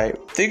somebody, right?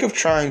 Think of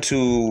trying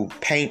to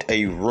paint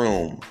a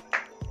room.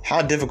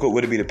 How difficult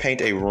would it be to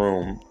paint a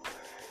room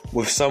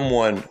with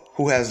someone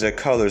who has their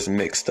colors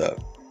mixed up?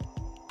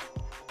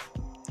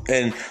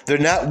 And they're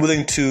not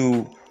willing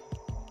to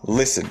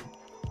listen.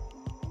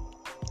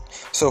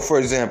 So, for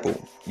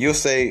example, you'll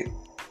say,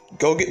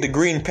 go get the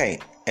green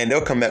paint. And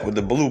they'll come back with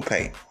the blue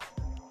paint.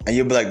 And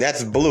you'll be like,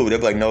 that's blue. They'll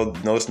be like, no,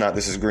 it's not.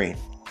 This is green.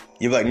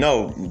 You'll be like,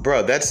 no,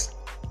 bro, that's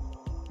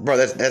blue.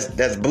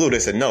 They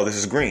said, no, this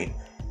is green.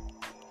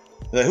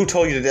 Like, who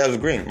told you that was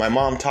green? My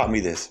mom taught me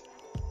this.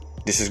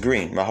 This is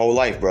green. My whole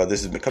life, bro.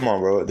 Come on,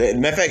 bro. Matter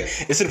of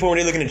fact, it's to the point where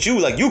they're looking at you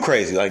like you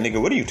crazy. Like,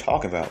 nigga, what are you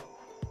talking about?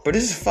 But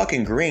this is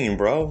fucking green,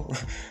 bro.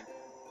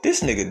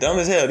 This nigga dumb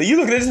as hell. You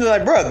look at this and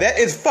like, bro, that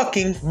is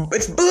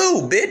it's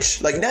blue,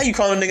 bitch. Like, now you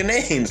calling nigga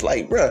names.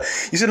 Like, bro,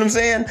 you see what I'm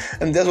saying?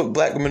 And that's what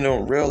black women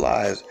don't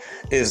realize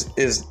is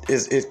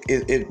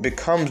it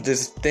becomes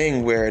this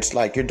thing where it's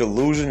like your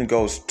delusion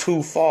goes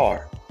too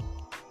far.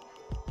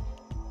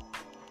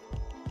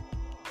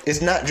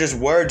 It's not just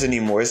words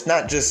anymore. It's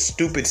not just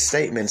stupid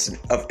statements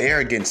of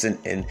arrogance and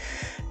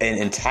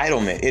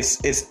entitlement.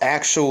 It's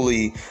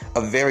actually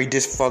a very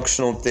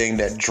dysfunctional thing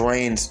that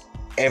drains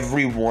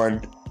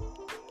everyone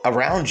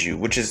around you,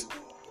 which is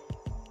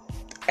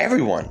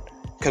everyone,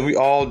 because we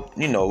all,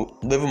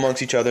 live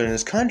amongst each other in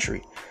this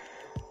country,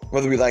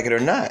 whether we like it or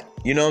not.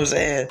 You know what I'm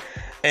saying?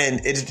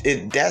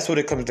 And that's what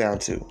it comes down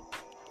to.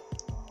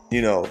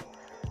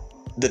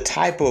 The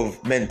type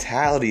of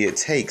mentality it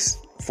takes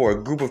for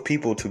a group of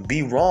people to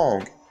be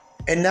wrong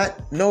and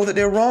not know that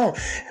they're wrong.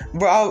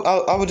 Bro,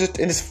 I would just,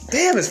 and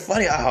it's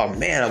funny. Oh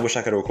man, I wish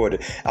I could have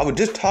recorded it. I was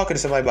just talking to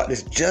somebody about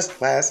this just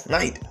last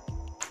night.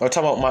 I was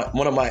talking about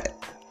one of my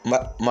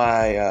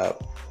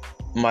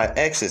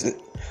exes,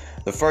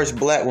 the first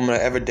black woman I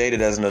ever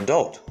dated as an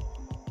adult,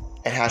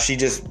 and how she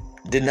just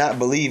did not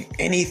believe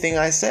anything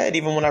I said,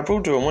 even when I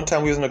proved to her. One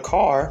time we was in a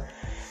car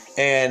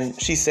and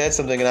she said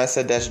something and I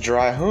said, that's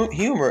dry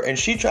humor, and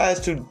she tries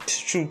to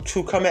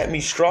come at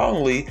me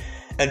strongly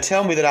and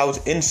tell me that I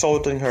was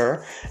insulting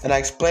her, and I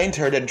explained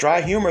to her that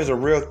dry humor is a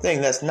real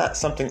thing. That's not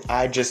something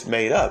I just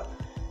made up.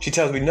 She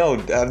tells me, no,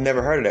 I've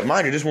never heard of that.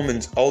 Mind you, this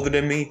woman's older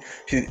than me.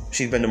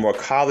 She's been to more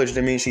college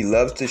than me. She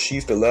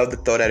used to love to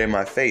throw that in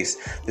my face.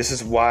 This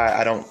is why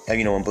I don't,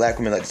 when black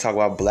women like to talk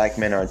about black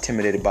men are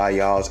intimidated by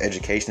y'all's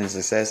education and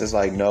success, it's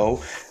like, no.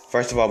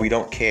 First of all, we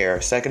don't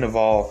care. Second of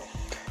all,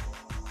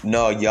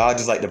 no, y'all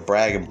just like to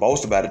brag and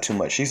boast about it too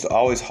much. She used to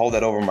always hold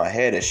that over my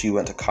head that she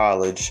went to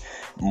college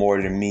more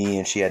than me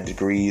and she had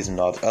degrees and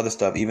all this other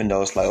stuff, even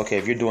though it's like, okay,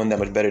 if you're doing that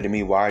much better than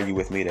me, why are you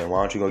with me then?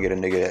 Why don't you go get a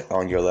nigga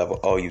on your level?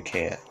 Oh, you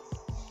can't.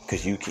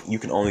 Because you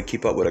can only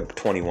keep up with a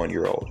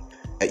 21-year-old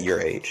at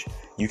your age.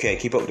 You can't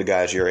keep up with the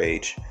guys your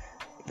age.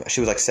 She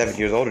was like 7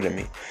 years older than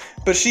me.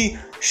 But she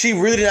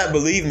really did not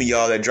believe me,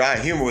 y'all, that dry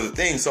humor was a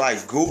thing. So I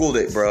Googled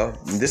it, bro.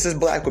 This is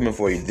black women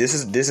for you. This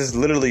is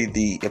literally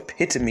the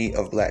epitome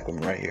of black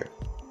women right here.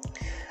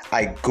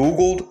 I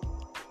Googled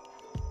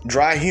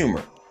dry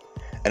humor.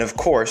 And of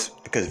course,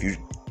 because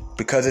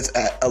it's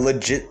a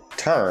legit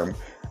term,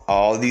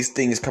 all these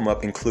things come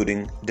up,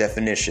 including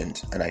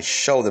definitions. And I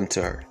show them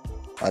to her.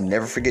 I'll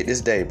never forget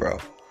this day, bro.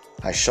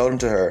 I showed them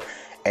to her,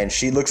 and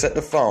she looks at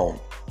the phone,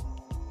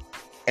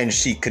 and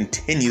she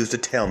continues to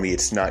tell me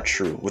it's not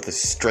true with a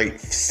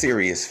straight,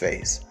 serious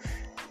face,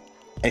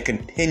 and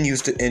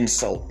continues to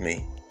insult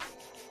me.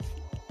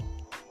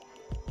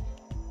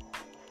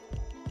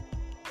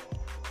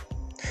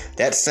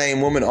 That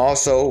same woman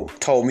also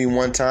told me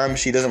one time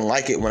she doesn't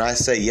like it when I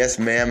say yes,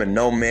 ma'am, and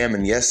no, ma'am,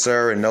 and yes,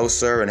 sir, and no,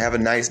 sir, and have a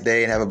nice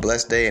day, and have a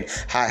blessed day, and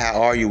hi,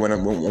 how are you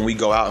when we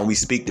go out and we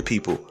speak to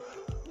people.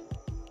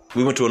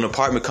 We went to an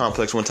apartment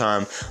complex one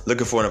time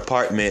looking for an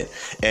apartment,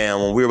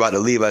 and when we were about to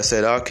leave, I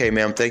said, okay,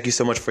 ma'am, thank you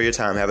so much for your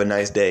time. Have a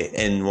nice day.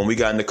 And when we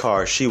got in the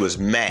car, she was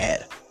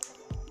mad.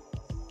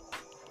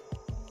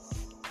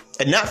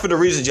 And not for the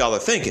reasons y'all are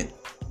thinking.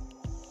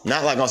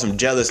 Not like on some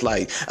jealous,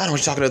 like, I don't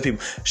want you talking to other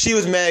people. She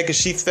was mad because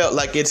she felt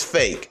like it's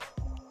fake.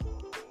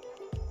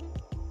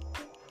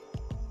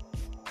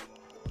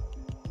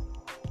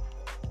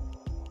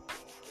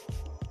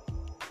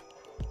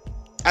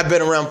 I've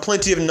been around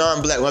plenty of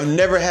non-black. I've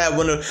never had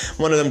one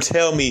of them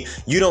tell me,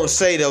 you don't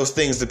say those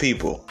things to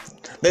people.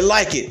 They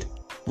like it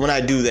when I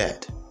do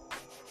that.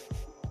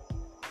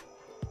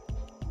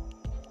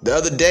 The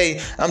other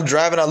day, I'm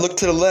driving, I look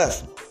to the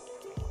left.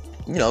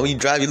 When you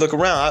drive, you look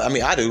around.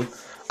 I do.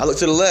 I look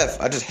to the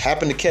left. I just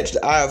happened to catch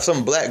the eye of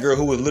some black girl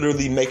who was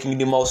literally making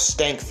the most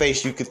stank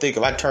face you could think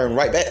of. I turned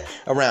right back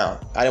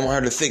around. I didn't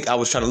want her to think I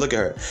was trying to look at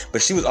her.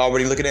 But she was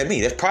already looking at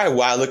me. That's probably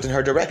why I looked in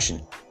her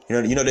direction.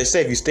 They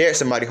say if you stare at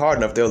somebody hard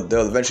enough,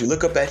 they'll eventually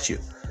look up at you.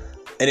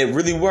 And it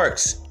really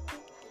works.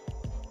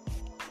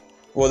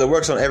 Well, it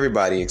works on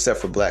everybody except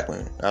for black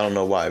women. I don't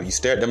know why. If you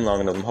stare at them long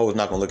enough, them hoes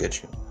not gonna look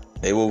at you.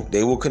 They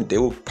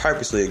will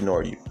purposely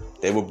ignore you.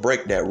 They will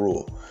break that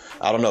rule.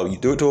 I don't know. You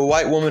do it to a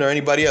white woman or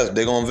anybody else,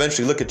 they're gonna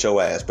eventually look at your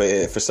ass.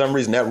 But for some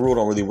reason, that rule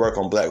don't really work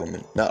on black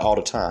women. Not all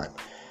the time.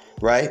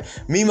 right?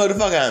 Me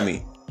motherfucker out of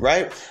me,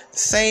 right?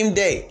 Same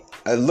day,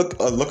 I look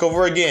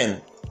over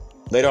again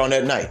later on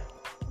that night.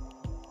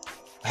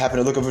 I happen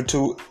to look over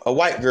to a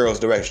white girl's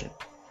direction.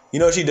 You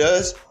know what she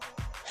does?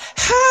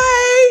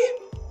 Hi!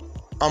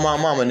 On my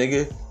mama,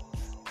 nigga.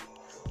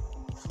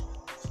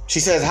 She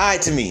says hi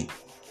to me.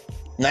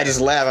 And I just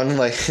laugh. I'm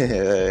like,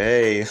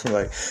 hey.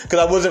 Like, because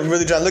I wasn't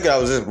really trying to look at her. I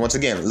was just, once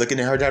again, looking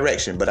in her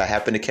direction. But I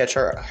happened to catch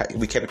her.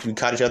 We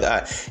caught each other's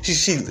eye.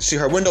 She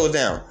her window was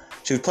down.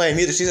 She was playing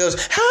music. She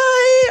says,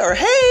 hi, or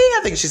hey. I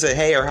think she said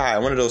hey or hi.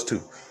 One of those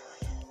two.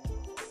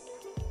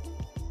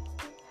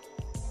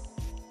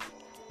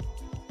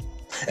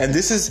 And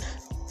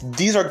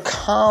these are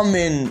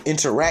common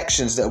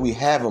interactions that we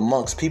have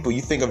amongst people.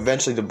 You think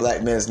eventually the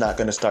black man is not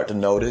going to start to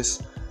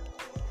notice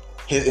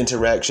his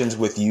interactions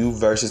with you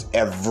versus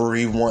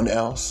everyone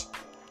else?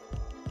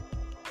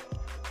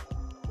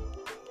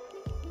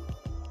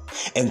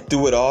 And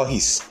through it all, he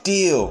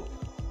still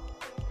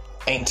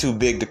ain't too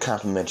big to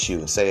compliment you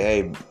and say,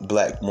 hey,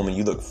 black woman,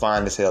 you look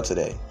fine as hell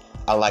today.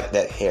 I like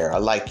that hair. I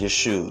like your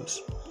shoes.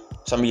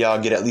 Some of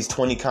y'all get at least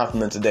 20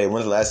 compliments a day.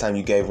 When's the last time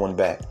you gave one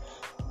back?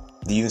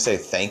 Do you even say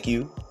thank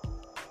you?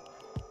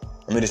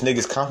 I mean, this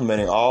nigga's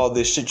complimenting all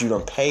this shit you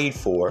done paid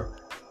for.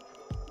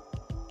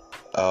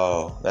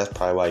 Oh, that's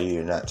probably why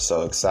you're not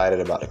so excited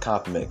about the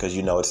compliment, because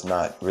you know it's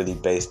not really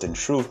based in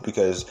truth,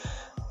 because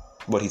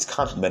what he's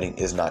complimenting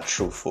is not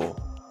truthful.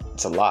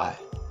 It's a lie.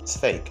 It's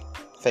fake.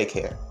 Fake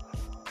hair.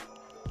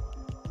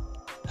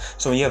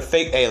 So when you have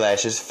fake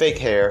eyelashes, fake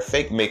hair,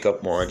 fake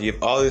makeup on, you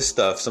have all this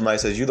stuff, somebody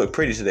says you look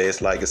pretty today,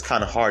 it's like it's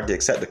kind of hard to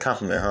accept the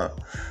compliment, huh?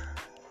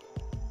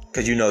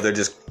 Because you know they're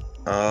just,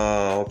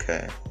 oh,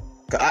 okay.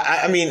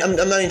 I mean, I'm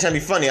not even trying to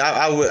be funny.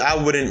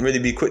 I wouldn't really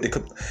be quick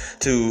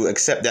to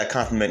accept that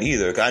compliment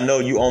either. I know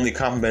you only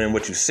complimenting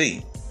what you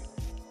see.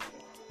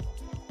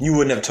 You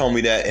wouldn't have told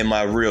me that in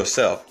my real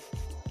self,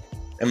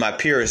 in my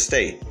purest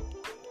state.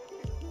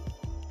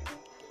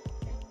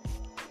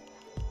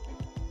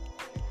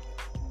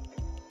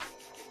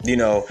 You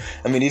know,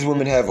 I mean, these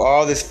women have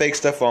all this fake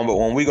stuff on, but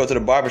when we go to the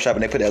barbershop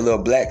and they put that little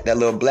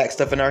black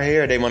stuff in our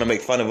hair, they want to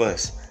make fun of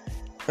us.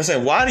 I'm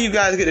saying, why do you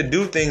guys get to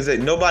do things that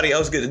nobody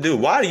else get to do?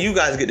 Why do you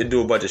guys get to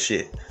do a bunch of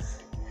shit?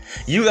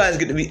 You guys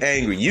get to be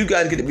angry. You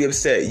guys get to be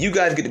upset. You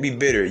guys get to be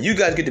bitter. You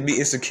guys get to be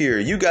insecure.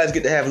 You guys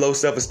get to have low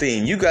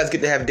self-esteem. You guys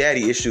get to have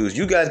daddy issues.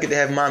 You guys get to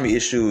have mommy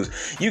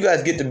issues. You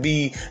guys get to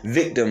be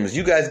victims.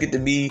 You guys get to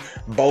be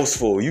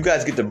boastful. You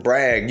guys get to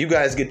brag. You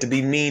guys get to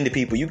be mean to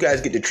people. You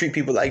guys get to treat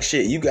people like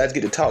shit. You guys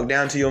get to talk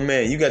down to your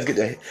man. You guys get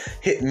to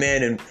hit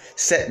men and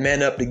set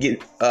men up to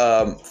get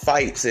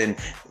fights and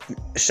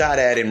shot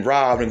at and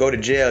robbed and go to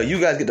jail. You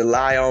guys get to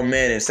lie on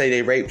men and say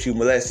they raped you,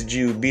 molested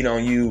you, beat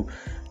on you.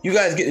 You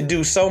guys get to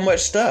do so much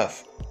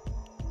stuff.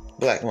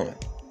 Black woman.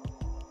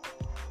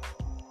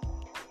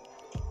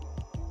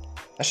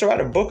 I should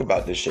write a book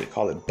about this shit.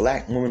 Call it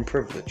Black Woman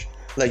Privilege.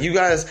 Like, you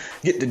guys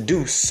get to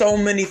do so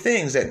many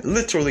things that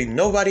literally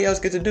nobody else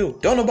get to do.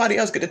 Don't nobody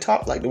else get to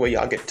talk like the way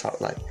y'all get to talk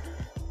like.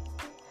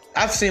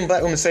 I've seen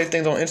black women say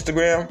things on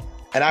Instagram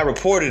and I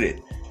reported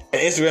it.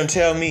 And Instagram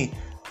tell me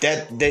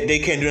that they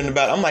can't do nothing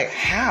about it. I'm like,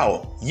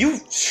 how? You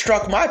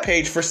struck my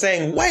page for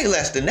saying way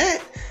less than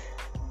that.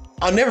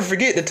 I'll never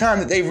forget the time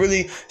that they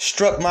really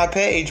struck my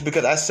page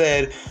because I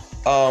said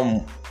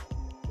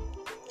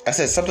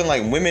something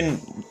like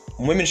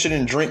women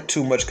shouldn't drink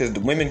too much because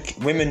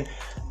women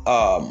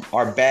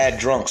are bad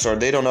drunks, or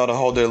they don't know how to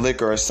hold their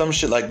liquor, or some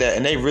shit like that.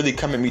 And they really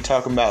come at me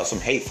talking about some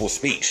hateful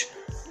speech.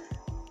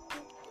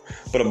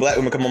 But a black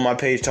woman come on my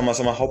page talking about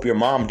something, I hope your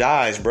mom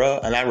dies, bro.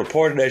 And I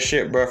reported that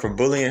shit, bro, for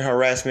bullying,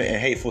 harassment,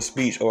 and hateful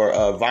speech, or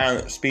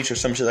violent speech, or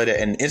some shit like that.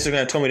 And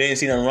Instagram told me they didn't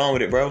see nothing wrong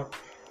with it, bro.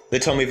 They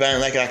told me if I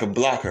didn't like it, I could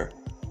block her.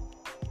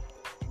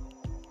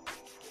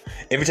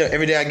 Every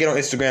day I get on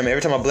Instagram,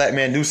 every time a black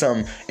man do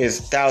something,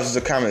 is thousands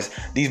of comments.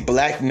 These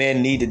black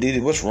men need to do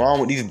this. What's wrong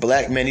with these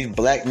black men? These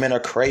black men are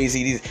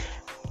crazy.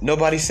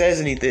 Nobody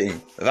says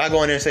anything. If I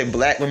go in there and say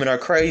black women are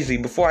crazy,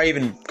 before I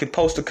even could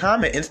post a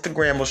comment,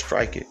 Instagram will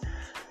strike it.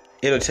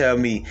 It'll tell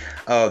me,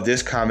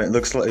 this comment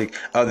looks like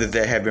others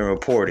that have been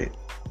reported.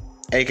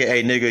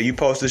 AKA, nigga, you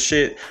post this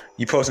shit,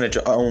 you posting at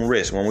your own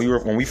risk. When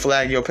we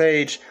flagged your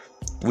page,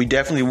 we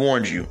definitely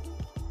warned you.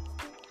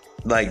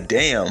 Like,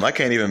 damn, I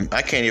can't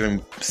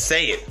even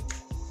say it.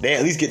 They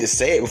at least get to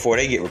say it before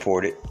they get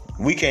reported.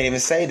 We can't even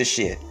say the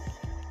shit.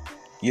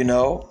 You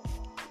know,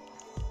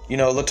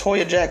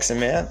 LaToya Jackson,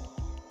 man.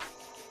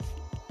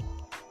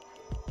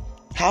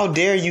 How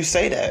dare you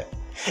say that?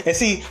 And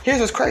see, here's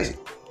what's crazy.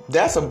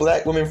 That's a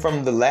black woman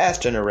from the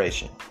last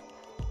generation.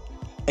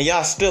 And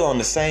y'all still on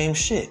the same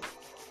shit.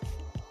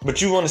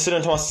 But you want to sit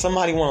and talk,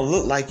 somebody want to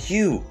look like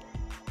you.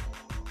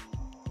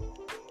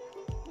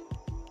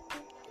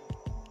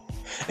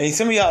 And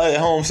some of y'all at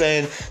home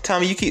saying,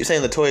 Tommy, you keep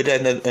saying LaToya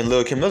Jackson and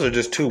Lil' Kim. Those are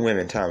just two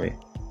women, Tommy.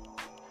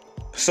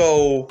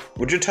 So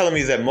what you're telling me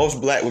is that most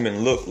black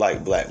women look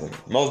like black women.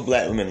 Most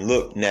black women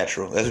look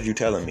natural. That's what you're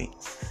telling me.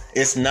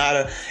 It's not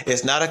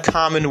a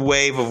common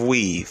wave of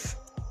weave.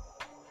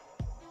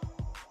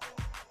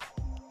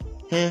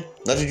 That's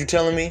what you're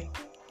telling me?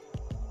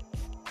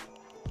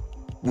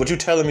 what you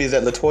telling me is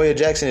that LaToya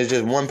Jackson is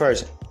just one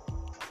person,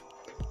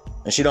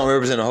 and she don't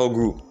represent a whole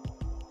group,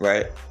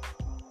 right?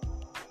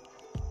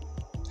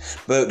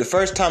 But the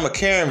first time a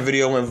Karen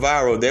video went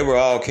viral, they were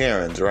all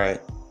Karens, right?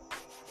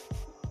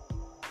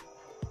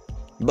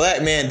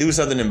 Black men do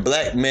something, and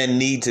black men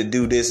need to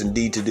do this and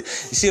need to do. You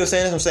see what I'm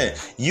saying? That's what I'm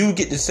saying. You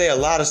get to say a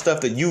lot of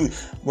stuff that you,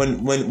 when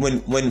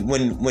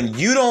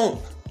you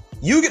don't,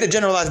 you get to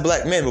generalize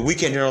black men, but we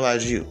can't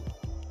generalize you.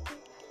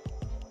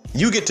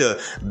 You get to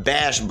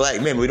bash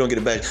black men, but we don't get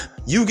to bash.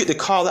 You get to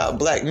call out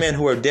black men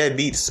who are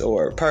deadbeats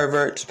or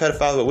perverts,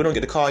 pedophiles, but we don't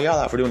get to call y'all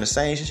out for doing the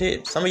same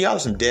shit. Some of y'all are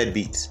some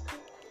deadbeats.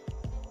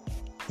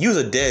 You's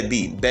a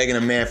deadbeat begging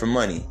a man for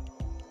money.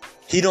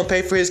 He don't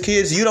pay for his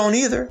kids. You don't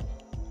either.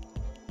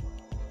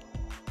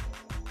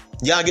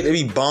 Y'all get to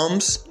be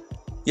bums.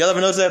 Y'all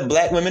ever notice that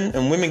black women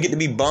and women get to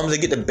be bums? They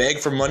get to beg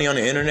for money on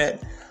the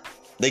internet.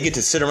 They get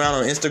to sit around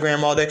on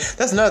Instagram all day.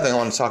 That's another thing I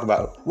want to talk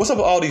about. What's up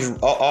with all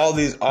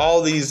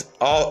these,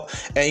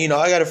 and you know,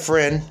 I got a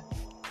friend,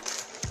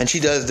 and she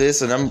does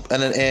this,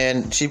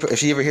 and she, if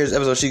she ever hears the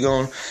episode, she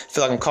gonna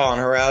feel like I'm calling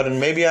her out, and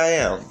maybe I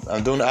am.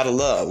 I'm doing it out of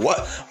love.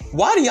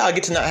 Why do y'all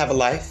get to not have a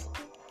life?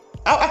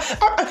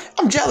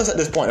 I'm jealous at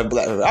this point of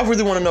black women. I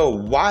really want to know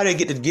why they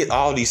get to get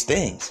all these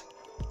things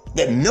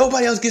that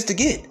nobody else gets to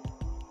get.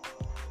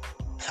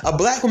 A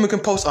black woman can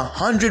post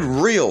 100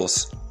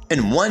 reels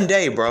in one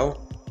day, bro,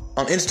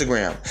 on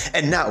Instagram,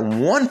 and not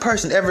one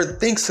person ever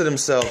thinks to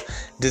themselves,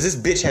 does this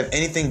bitch have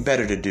anything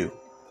better to do?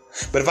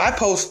 But if I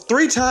post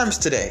 3 times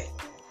today,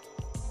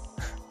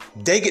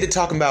 they get to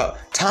talking about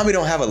Tommy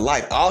don't have a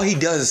life. All he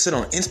does is sit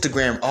on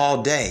Instagram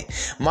all day.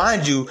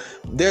 Mind you,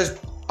 there's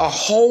a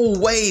whole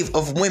wave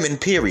of women,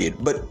 period.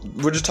 But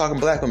we're just talking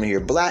black women here.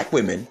 Black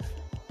women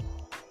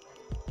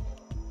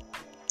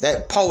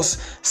that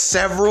post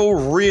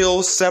several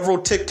reels, several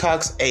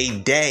TikToks a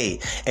day.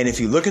 And if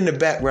you look in the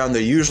background,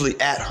 they're usually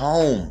at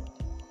home.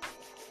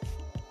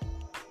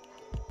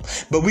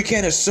 But we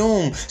can't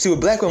assume, see,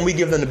 with black women, we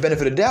give them the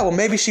benefit of the doubt. Well,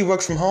 maybe she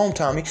works from home,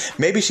 Tommy.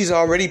 Maybe she's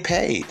already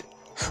paid.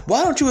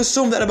 Why don't you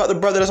assume that about the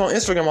brother that's on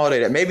Instagram all day?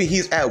 That maybe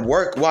he's at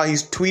work while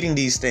he's tweeting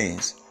these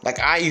things, like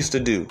I used to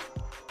do.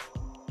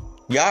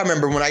 Y'all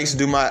remember when I used to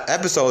do my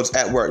episodes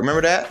at work?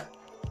 Remember that?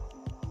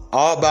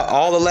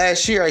 All the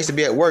last year, I used to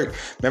be at work.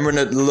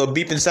 Remember the little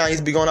beeping sound used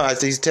to be going on? I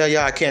used to tell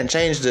y'all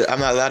I'm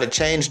not allowed to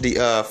change the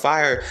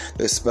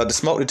the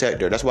smoke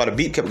detector. That's why the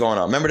beep kept going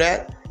on. Remember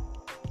that?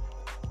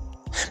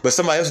 But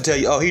somebody else would tell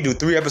you, oh, he do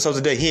 3 episodes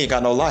a day. He ain't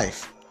got no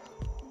life.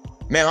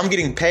 Man, I'm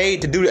getting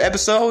paid to do the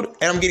episode,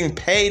 and I'm getting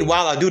paid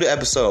while I do the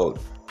episode.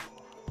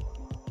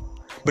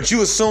 But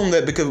you assume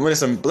that because when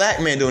it's a black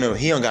man doing it,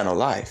 he don't got no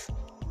life.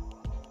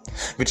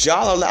 But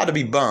y'all are allowed to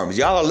be bums.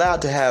 Y'all are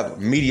allowed to have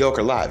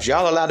mediocre lives.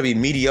 Y'all are allowed to be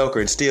mediocre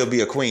and still be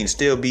a queen,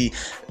 still be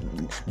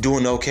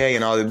doing okay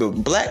and all that.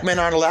 But black men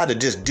aren't allowed to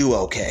just do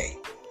okay.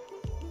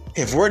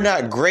 If we're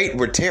not great,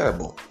 we're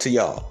terrible to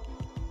y'all.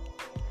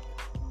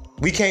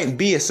 We can't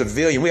be a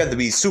civilian. We have to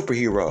be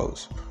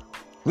superheroes.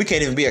 We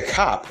can't even be a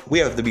cop. We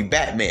have to be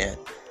Batman.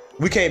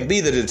 We can't be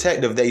the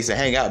detective that used to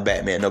hang out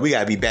Batman. No, we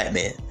gotta be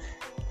Batman.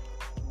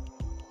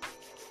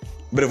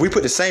 But if we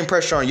put the same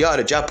pressure on y'all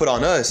that y'all put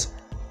on us,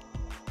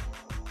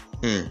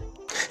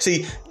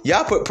 see,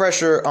 y'all put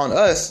pressure on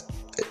us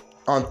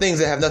on things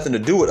that have nothing to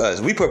do with us.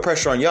 We put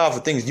pressure on y'all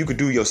for things you could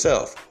do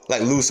yourself,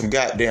 like lose some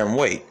goddamn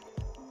weight.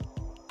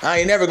 I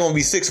ain't never gonna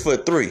be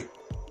 6'3",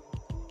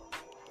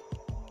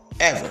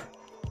 ever.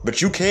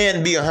 But you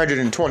can be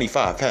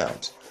 125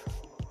 pounds.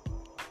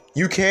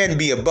 You can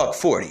be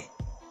 $140.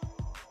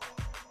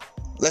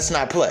 Let's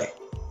not play.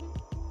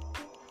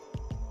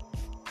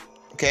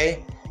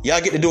 Okay?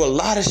 Y'all get to do a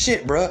lot of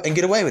shit, bruh, and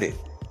get away with it.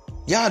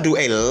 Y'all do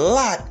a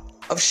lot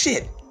of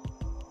shit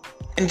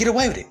and get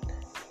away with it.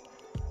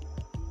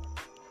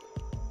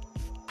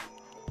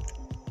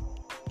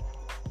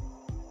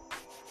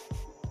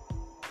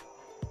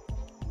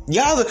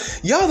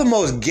 Y'all the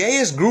most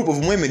gayest group of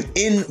women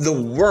in the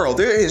world.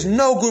 There is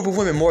no group of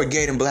women more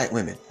gay than black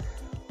women.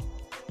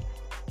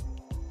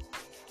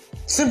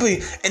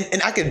 Simply,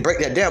 and I can break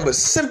that down, but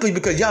simply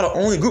because y'all the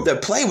only group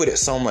that play with it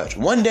so much.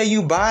 One day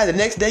you bi, the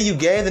next day you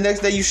gay, the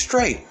next day you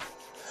straight.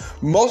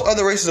 Most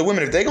other races of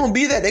women, if they gonna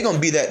be that, they gonna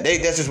be that.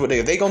 That's just what they.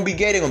 If they gonna be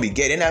gay, they gonna be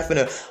gay. They're not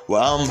finna.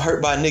 Well, I'm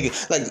hurt by a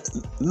nigga. Like,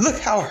 look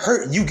how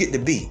hurt you get to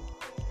be.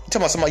 Y'all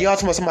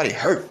talking about somebody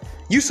hurt.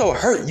 You so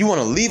hurt, you want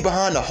to leave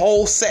behind the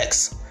whole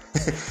sex.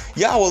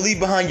 Y'all will leave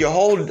behind your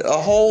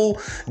whole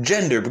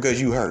gender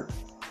because you hurt.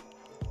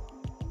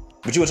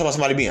 But you want to talk about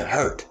somebody being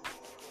hurt.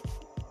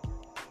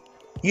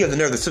 You have the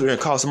nerve to sit there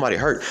and call somebody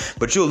hurt,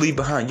 but you'll leave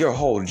behind your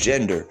whole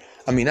gender.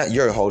 I mean, not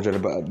your whole gender,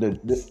 but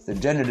the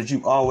gender that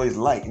you always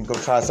liked and go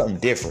try something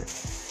different.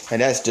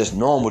 And that's just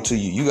normal to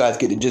you. You guys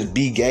get to just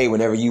be gay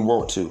whenever you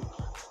want to.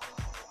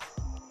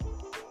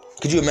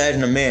 Could you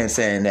imagine a man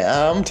saying that,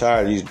 I'm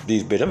tired of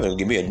these bitches. I'm gonna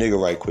give me a nigga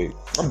right quick.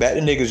 I'm back to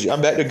niggas. I'm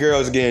back to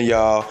girls again,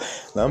 y'all.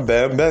 I'm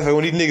back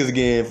with these niggas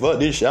again. Fuck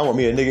this shit. I want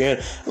me a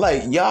nigga.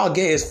 Like, y'all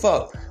gay as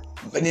fuck.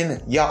 But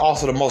then y'all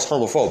also the most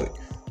homophobic.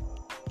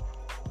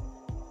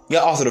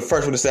 Y'all also the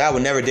first one to say I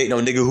would never date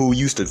no nigga who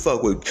used to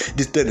fuck with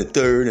this, that, and the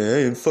third, and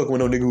I ain't fucking with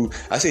no nigga who.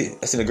 I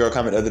seen a girl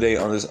comment the other day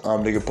on this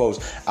nigga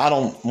post. I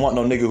don't want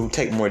no nigga who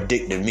take more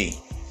dick than me.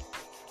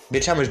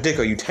 Bitch, how much dick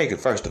are you taking,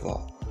 first of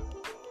all?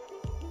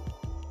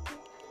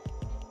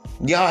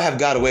 Y'all have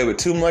got away with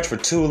too much for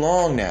too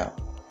long now.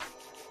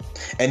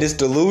 And this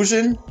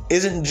delusion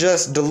isn't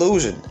just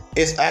delusion.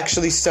 It's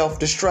actually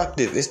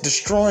self-destructive. It's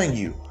destroying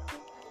you.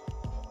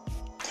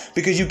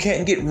 Because you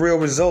can't get real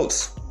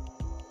results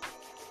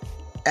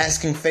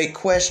asking fake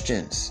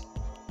questions.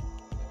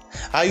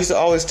 I used to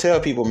always tell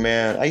people,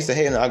 man, I used to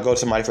hate when I go to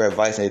somebody for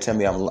advice and they tell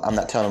me I'm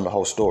not telling them the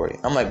whole story.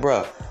 I'm like,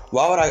 bruh,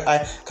 why would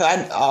I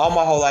all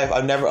my whole life,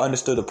 I've never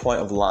understood the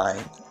point of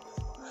lying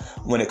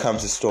when it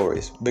comes to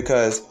stories.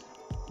 Because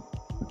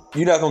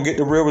you're not going to get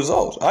the real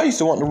results. I used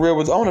to want the real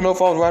results. I want to know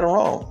if I was right or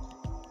wrong.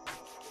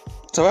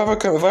 So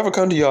if I ever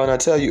come to y'all and I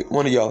tell you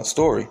one of y'all's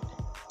story,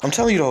 I'm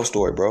telling you the whole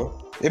story, bro.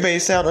 It may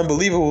sound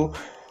unbelievable,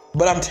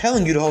 but I'm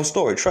telling you the whole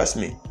story. Trust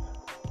me.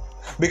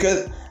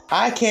 Because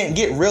I can't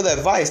get real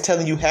advice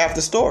telling you half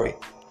the story.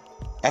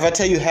 If I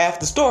tell you half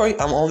the story,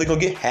 I'm only going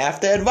to get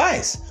half the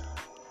advice.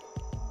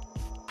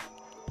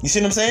 You see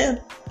what I'm saying?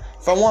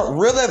 If I want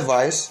real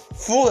advice,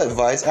 full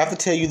advice, I have to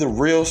tell you the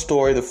real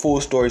story, the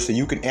full story, so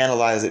you can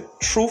analyze it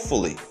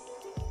truthfully.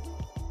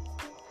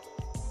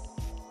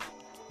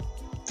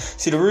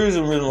 See, the real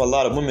reason why a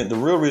lot of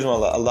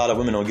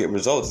women don't get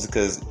results is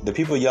because the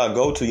people y'all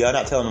go to, y'all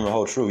not telling them the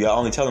whole truth. Y'all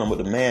only telling them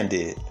what the man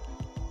did.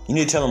 You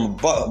need to tell them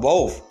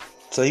both,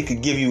 so he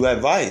could give you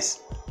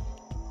advice.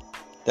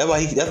 That's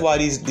why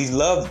these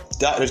love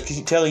doctors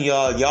keep telling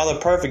y'all are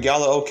perfect,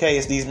 y'all are okay.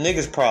 It's these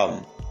niggas'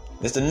 problem.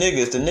 It's the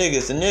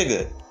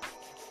nigga.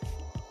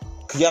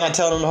 Cause y'all not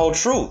telling them the whole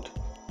truth.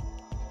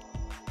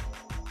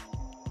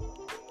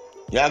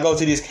 Y'all go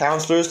to these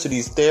counselors, to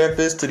these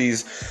therapists, to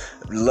these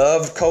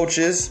love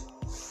coaches,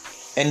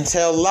 and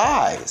tell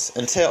lies,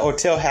 and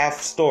tell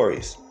half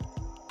stories,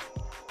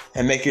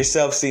 and make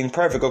yourself seem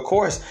perfect. Of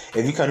course,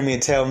 if you come to me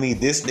and tell me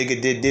this nigga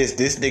did this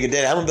nigga did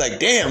that, I'm gonna be like,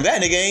 damn, that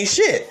nigga ain't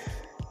shit.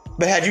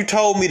 But had you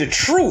told me the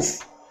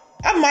truth,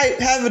 I might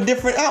have a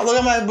different outlook.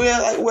 I might be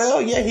like,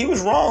 well, yeah, he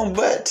was wrong,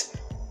 but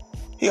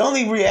he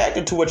only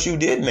reacted to what you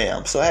did,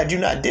 ma'am. So had you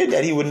not did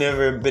that, he would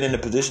never have been in a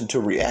position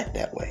to react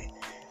that way.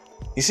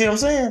 You see what I'm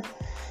saying?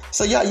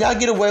 So y'all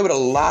get away with a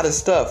lot of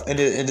stuff, and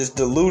this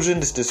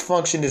delusion, this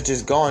dysfunction is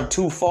just gone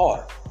too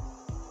far.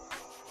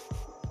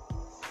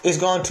 It's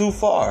gone too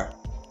far.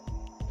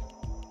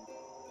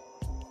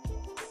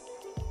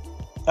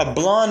 A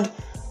blonde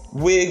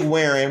wig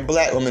wearing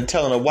black woman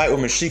telling a white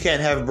woman she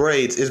can't have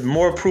braids is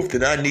more proof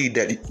that I need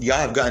that y'all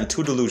have gotten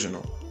too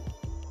delusional.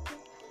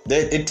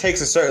 It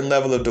takes a certain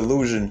level of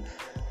delusion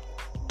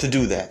to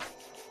do that.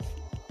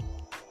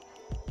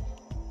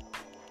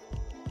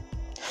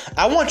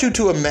 I want you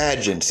to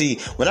imagine. See,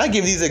 when I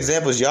give these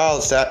examples,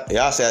 y'all say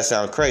I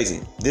sound crazy.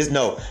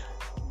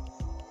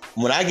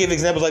 When I give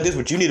examples like this,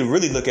 what you need to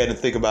really look at and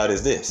think about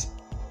is this.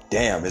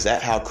 Damn, is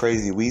that how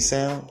crazy we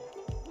sound?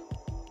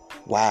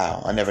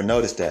 Wow, I never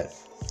noticed that.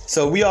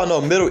 So we all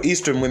know Middle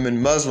Eastern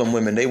women, Muslim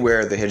women, they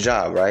wear the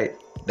hijab, right?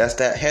 That's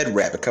that head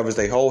wrap. It covers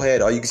their whole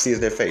head. All you can see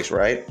is their face,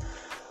 right?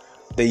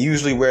 They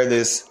usually wear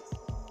this,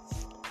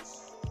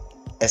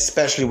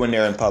 especially when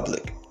they're in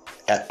public,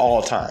 at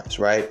all times,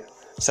 right?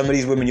 Some of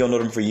these women, you'll know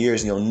them for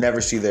years and you'll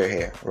never see their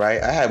hair,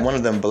 right? I had one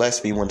of them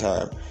bless me one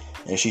time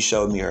and she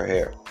showed me her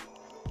hair.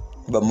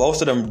 But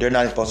most of them, they're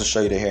not supposed to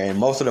show you their hair, and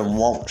most of them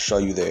won't show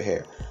you their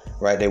hair,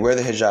 right? They wear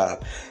the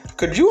hijab.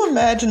 Could you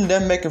imagine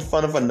them making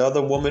fun of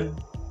another woman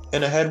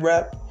in a head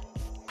wrap?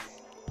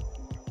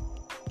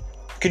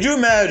 Could you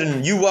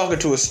imagine you walk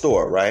into a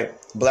store, right?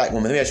 Black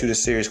woman, let me ask you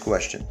this serious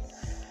question.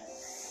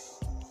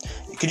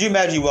 Could you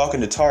imagine you walk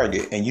into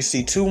Target and you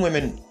see two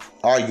women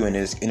arguing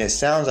this, and it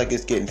sounds like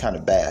it's getting kind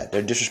of bad.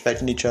 They're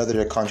disrespecting each other.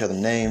 They're calling each other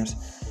names.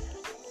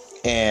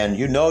 And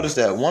you notice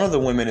that one of the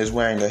women is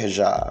wearing a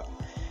hijab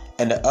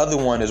and the other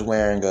one is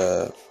wearing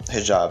a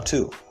hijab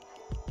too.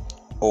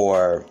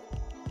 Or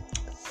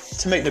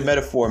to make the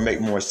metaphor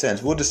make more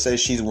sense, we'll just say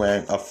she's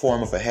wearing a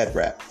form of a head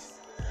wrap.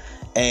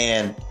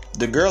 And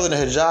the girl in the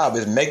hijab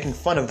is making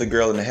fun of the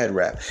girl in the head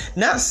wrap.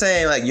 Not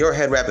saying like your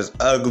head wrap is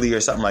ugly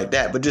or something like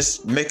that, but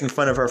just making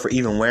fun of her for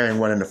even wearing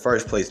one in the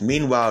first place.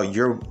 Meanwhile,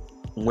 you're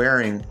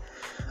wearing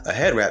a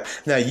head wrap.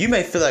 Now you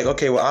may feel like,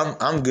 okay, well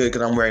I'm good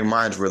because I'm wearing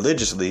mine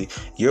religiously.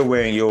 You're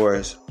wearing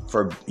yours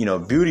for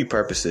beauty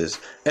purposes.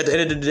 At the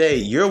end of the day,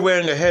 you're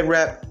wearing a head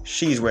wrap.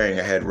 She's wearing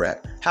a head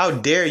wrap. How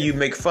dare you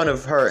make fun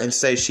of her and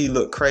say she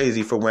looked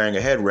crazy for wearing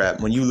a head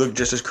wrap when you look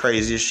just as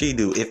crazy as she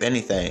do, if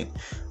anything,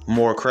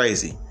 more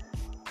crazy.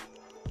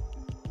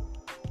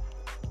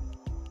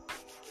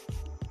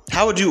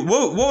 How would you,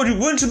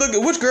 wouldn't you look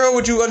at, which girl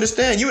would you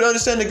understand? You would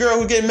understand the girl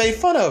who's getting made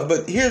fun of.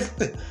 But here's,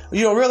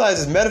 you don't realize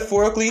is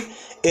metaphorically,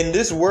 in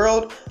this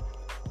world,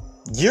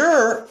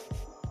 you're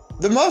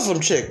the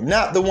Muslim chick,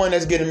 not the one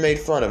that's getting made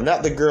fun of,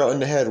 not the girl in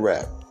the head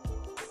wrap.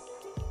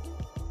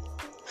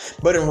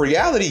 But in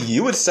reality,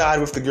 you would side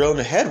with the girl in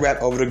the head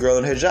wrap over the girl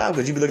in the hijab,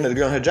 because you'd be looking at the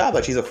girl in the hijab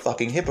like she's a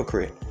fucking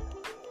hypocrite.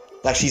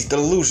 Like she's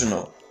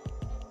delusional.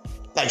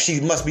 Like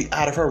she must be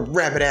out of her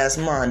rabbit ass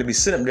mind to be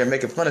sitting up there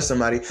making fun of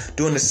somebody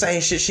doing the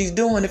same shit she's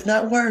doing, if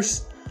not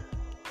worse.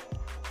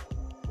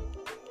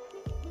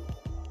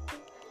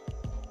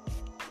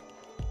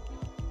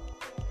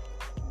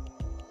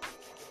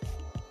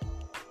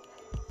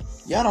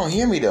 Y'all don't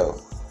hear me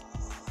though.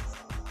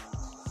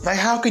 Like,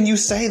 how can you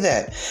say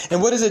that?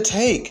 And what does it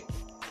take?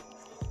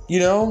 You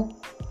know?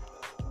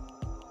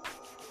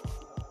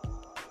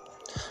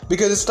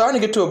 Because it's starting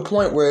to get to a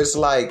point where it's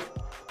like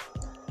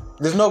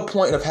there's no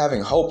point of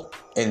having hope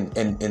in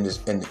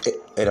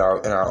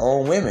our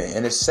own women,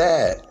 and it's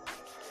sad,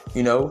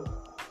 you know,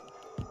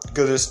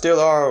 because there still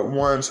are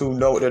ones who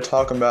know what they're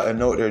talking about and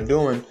know what they're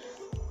doing.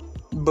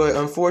 But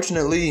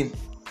unfortunately,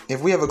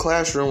 if we have a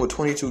classroom with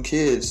 22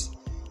 kids,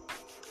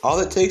 all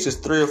it takes is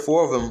 3 or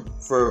 4 of them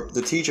for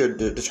the teacher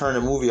to turn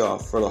the movie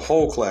off for the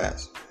whole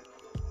class.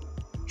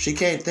 She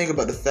can't think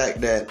about the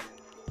fact that,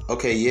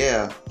 okay,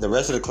 yeah, the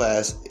rest of the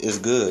class is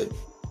good.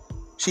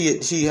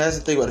 She has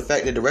to think about the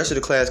fact that the rest of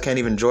the class can't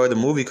even enjoy the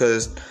movie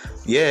because,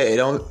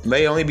 yeah,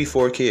 may only be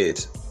 4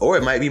 kids. Or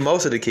it might be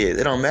most of the kids.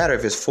 It don't matter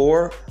if it's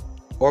 4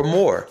 or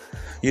more.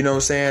 You know what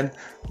I'm saying?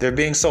 They're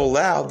being so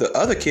loud, the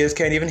other kids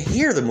can't even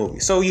hear the movie.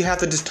 So you have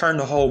to just turn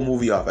the whole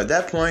movie off. At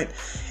that point,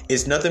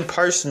 it's nothing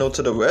personal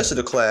to the rest of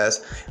the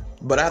class,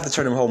 but I have to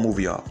turn the whole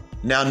movie off.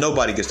 Now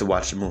nobody gets to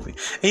watch the movie.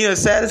 And you know, the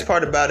saddest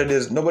part about it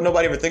is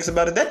nobody ever thinks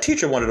about it. That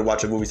teacher wanted to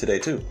watch a movie today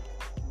too.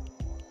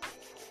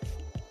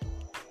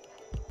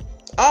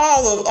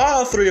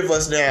 All 3 of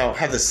us now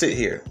have to sit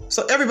here.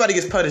 So everybody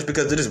gets punished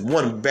because there is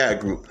one bad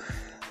group.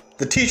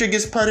 The teacher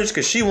gets punished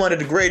because she wanted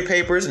to grade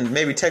papers and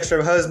maybe text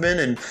her husband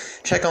and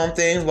check on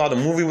things while the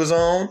movie was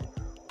on.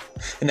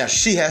 And now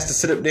she has to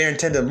sit up there and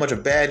tend to a bunch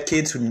of bad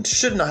kids who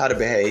should know how to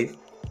behave,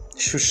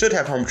 who should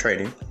have home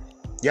training.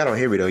 Y'all don't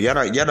hear me though. Y'all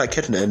not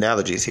catching the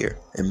analogies here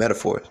and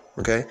metaphors.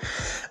 Okay?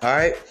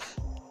 Alright?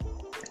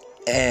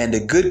 And the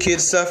good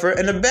kids suffer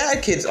and the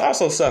bad kids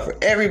also suffer.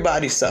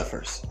 Everybody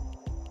suffers.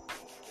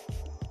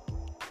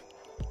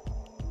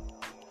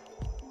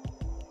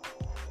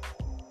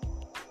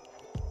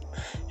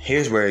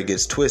 Here's where it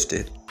gets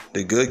twisted.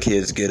 The good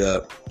kids get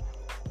up.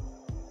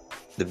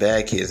 The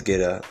bad kids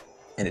get up.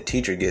 And the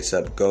teacher gets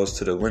up, goes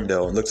to the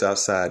window and looks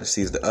outside and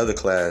sees the other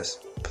class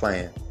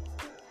playing.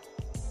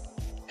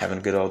 Having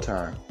a good old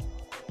time.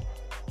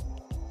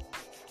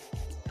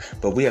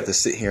 But we have to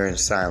sit here in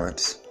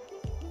silence.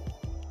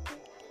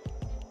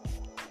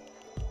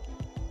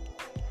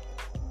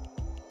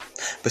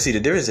 But see, the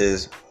difference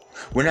is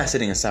we're not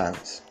sitting in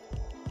silence.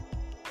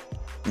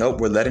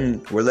 Nope, we're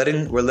letting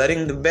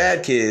the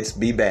bad kids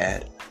be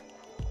bad.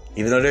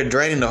 Even though they're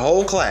draining the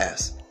whole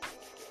class.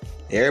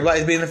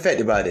 Everybody's being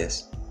affected by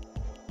this.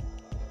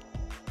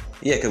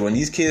 Yeah, because when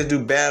these kids do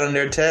bad on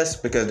their tests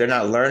because they're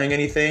not learning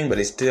anything, but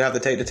they still have to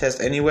take the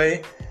test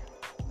anyway,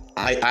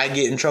 I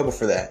get in trouble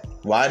for that.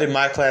 Why did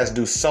my class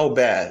do so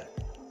bad?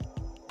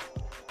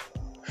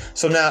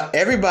 So now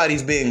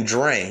everybody's being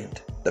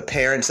drained. The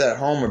parents at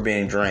home are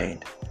being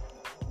drained.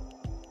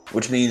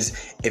 Which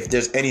means if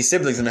there's any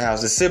siblings in the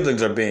house, the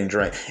siblings are being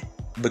drained.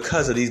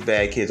 Because of these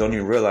bad kids, don't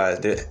even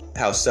realize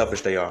how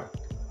selfish they are.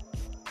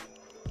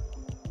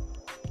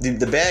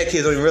 The bad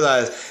kids don't even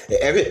realize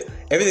that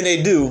everything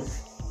they do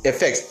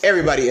affects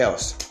everybody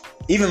else.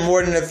 Even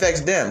more than it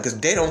affects them. Because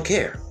they don't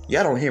care.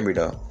 Y'all don't hear me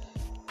though.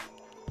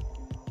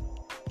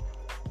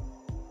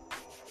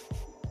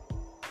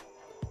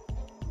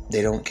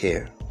 They don't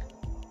care.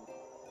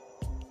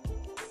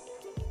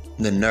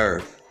 The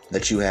nerve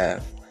that you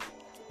have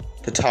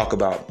to talk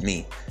about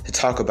me, to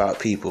talk about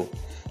people.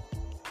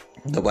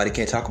 Nobody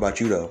can talk about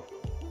you though.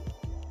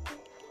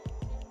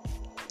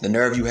 The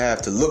nerve you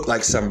have to look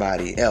like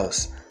somebody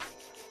else.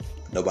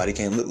 Nobody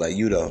can look like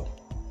you though.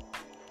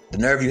 The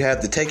nerve you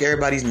have to take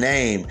everybody's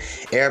name,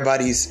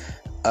 everybody's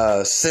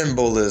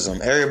symbolism,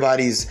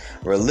 everybody's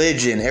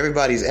religion,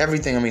 everybody's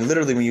everything. I mean,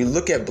 literally, when you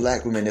look at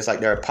black women, it's like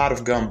they're a pot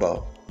of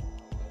gumbo.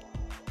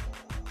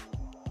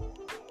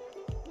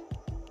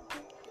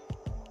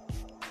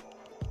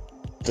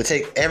 To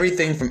take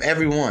everything from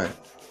everyone.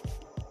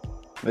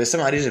 But if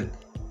somebody just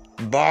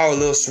borrow a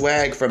little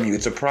swag from you,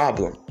 it's a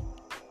problem.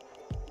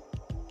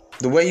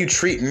 The way you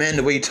treat men,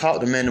 the way you talk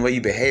to men, the way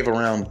you behave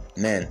around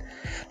men,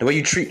 the way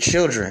you treat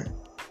children.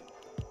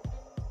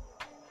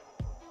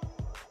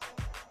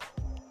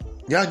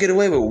 Y'all get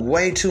away with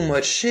way too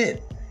much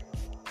shit.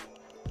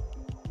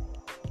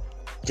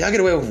 Y'all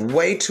get away with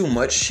way too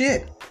much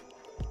shit.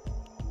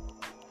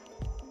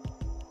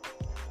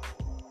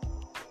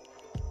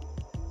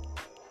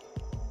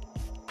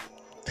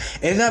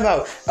 And it's not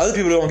about other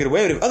people don't get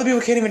away with it. Other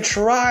people can't even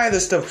try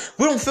this stuff.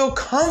 We don't feel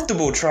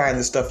comfortable trying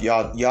this stuff,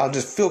 y'all. Y'all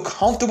just feel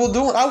comfortable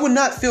doing it. I would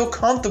not feel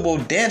comfortable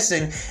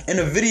dancing in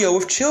a video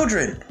with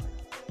children.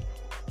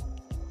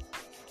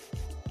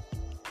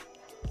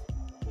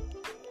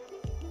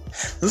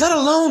 Let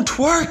alone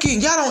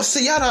twerking.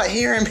 Y'all not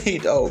hearing me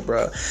though,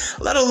 bro.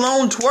 Let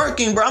alone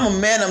twerking, bro. I'm a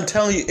man, I'm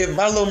telling you, if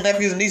my little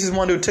nephews and nieces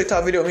want to do a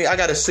TikTok video with me, I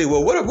gotta see,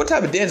 well, what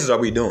type of dances are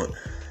we doing?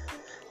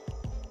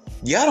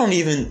 Y'all don't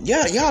even,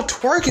 y'all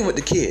twerking with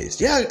the kids.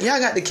 Y'all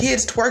got the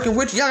kids twerking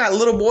with you. Y'all got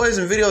little boys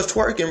in videos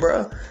twerking,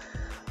 bro.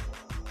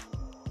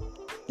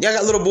 Y'all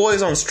got little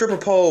boys on stripper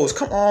poles.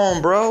 Come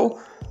on, bro.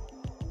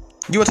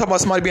 You want to talk about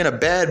somebody being a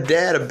bad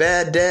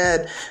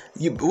dad?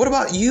 What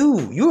about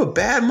you? You a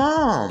bad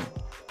mom.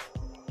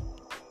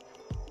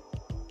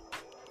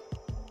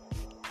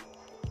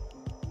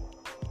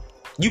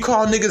 You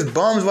call niggas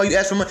bums while you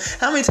ask for money.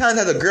 How many times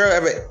has a girl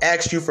ever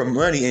asked you for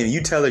money and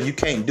you tell her you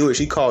can't do it?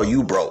 She call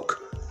you broke.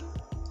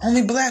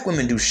 Only black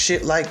women do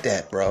shit like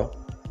that, bro.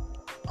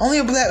 Only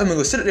a black woman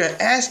will sit there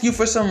and ask you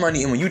for some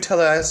money, and when you tell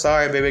her, "I'm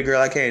sorry, baby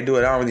girl, I can't do it.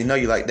 I don't really know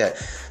you like that."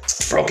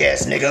 Broke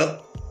ass nigga.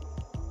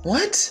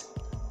 What?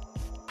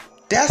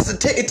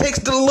 It takes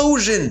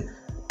delusion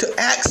to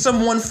ask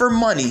someone for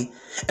money,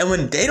 and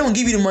when they don't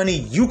give you the money,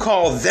 you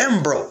call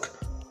them broke.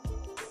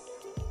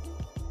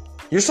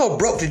 You're so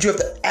broke that you have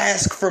to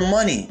ask for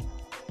money.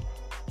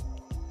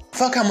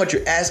 Fuck how much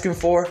you're asking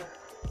for.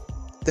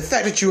 The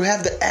fact that you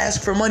have to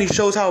ask for money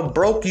shows how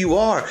broke you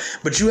are.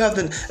 But you have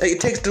to,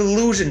 it takes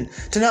delusion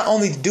to not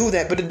only do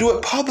that, but to do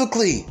it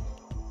publicly.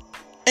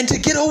 And to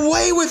get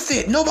away with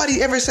it.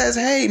 Nobody ever says,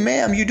 "Hey,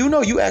 ma'am, you do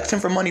know you asked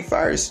him for money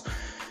first."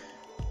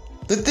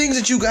 The things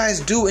that you guys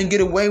do and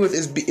get away with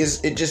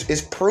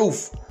is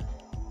proof.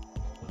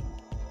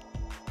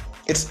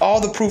 It's all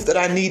the proof that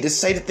I need to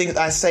say the things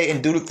I say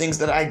and do the things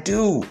that I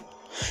do.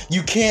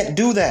 You can't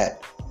do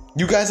that.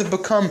 You guys have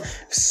become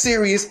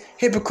serious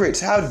hypocrites.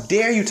 How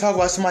dare you talk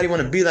about somebody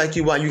want to be like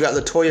you while you got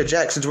LaToya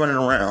Jackson's running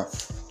around?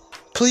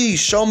 Please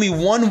show me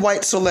one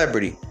white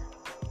celebrity.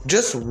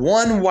 Just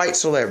one white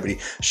celebrity.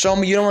 Show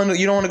me you don't want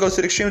to go to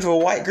the extremes of a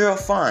white girl?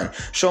 Fine.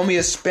 Show me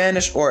a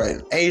Spanish or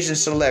an Asian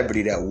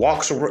celebrity that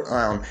walks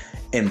around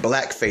in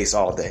blackface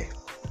all day.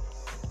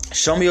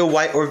 Show me a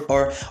white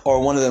or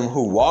one of them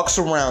who walks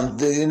around.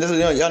 Y'all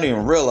don't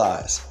even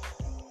realize.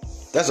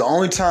 That's the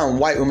only time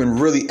white women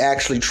really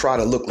actually try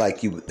to look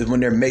like you, is when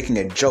they're making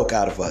a joke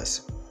out of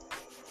us.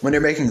 When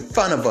they're making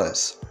fun of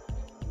us.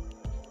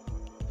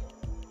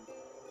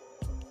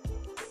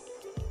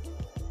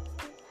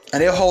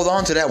 And they'll hold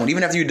on to that one,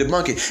 even after you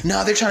debunk it.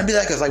 No, they're trying to be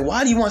like us. Like,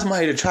 why do you want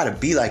somebody to try to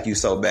be like you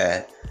so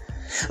bad?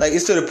 Like,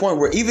 it's to the point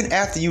where even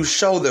after you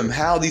show them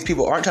how these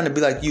people aren't trying to be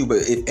like you, but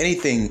if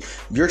anything,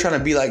 you're trying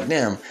to be like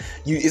them,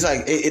 it's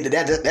like,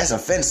 that's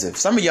offensive.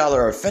 Some of y'all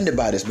are offended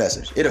by this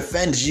message. It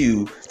offends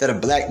you that a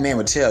black man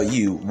would tell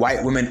you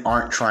white women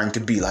aren't trying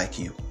to be like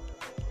you.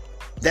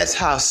 That's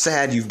how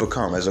sad you've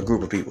become as a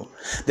group of people.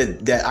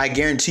 That I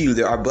guarantee you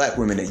there are black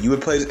women that you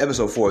would play this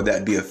episode for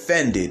that'd be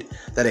offended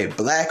that a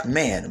black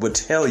man would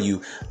tell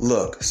you,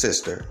 "Look,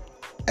 sister,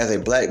 as a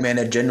black man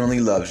that genuinely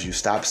loves you,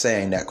 stop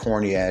saying that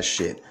corny ass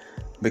shit.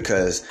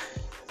 Because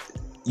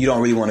you don't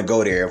really want to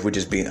go there if we're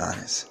just being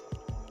honest."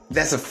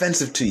 That's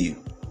offensive to you.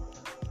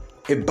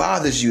 It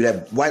bothers you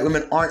that white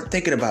women aren't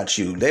thinking about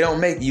you. They don't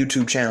make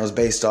YouTube channels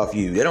based off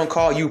you. They don't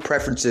call you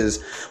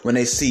preferences when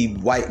they see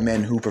white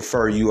men who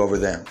prefer you over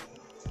them.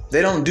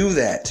 They don't do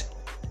that.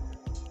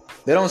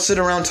 They don't sit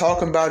around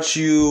talking about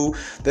you.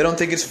 They don't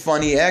think it's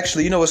funny.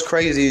 Actually, you know what's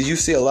crazy is you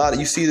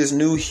see this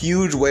new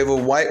huge wave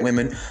of white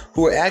women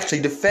who are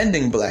actually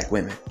defending black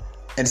women.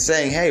 And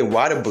saying, "Hey,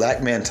 why do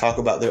black men talk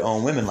about their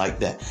own women like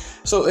that?"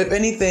 So if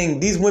anything,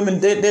 these women,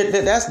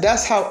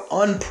 that's how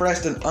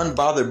unpressed and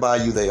unbothered by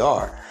you they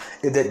are.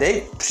 That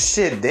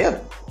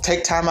they'll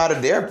take time out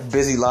of their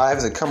busy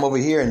lives and come over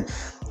here and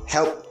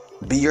help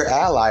be your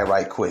ally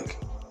right quick.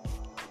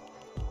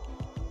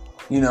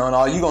 And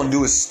all you're going to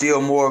do is steal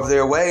more of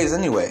their ways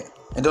anyway.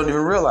 And don't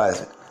even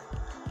realize it.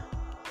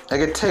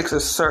 Like, it takes a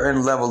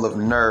certain level of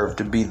nerve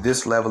to be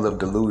this level of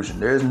delusion.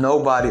 There's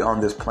nobody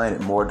on this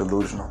planet more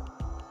delusional.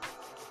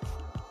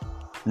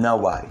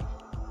 Nobody.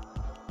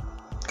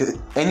 Because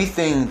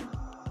anything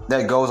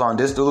that goes on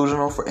this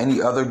delusional for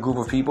any other group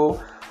of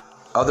people,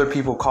 other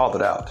people call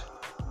it out.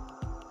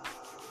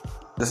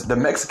 The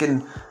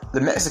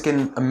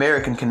Mexican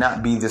American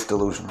cannot be this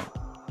delusional.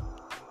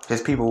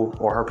 His people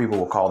or her people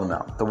will call them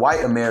out. The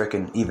white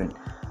American even,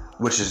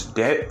 which is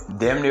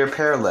damn near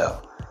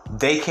parallel,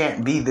 they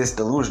can't be this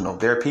delusional.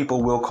 Their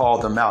people will call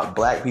them out.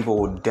 Black people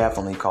will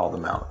definitely call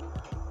them out.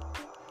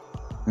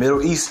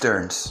 Middle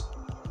Easterns.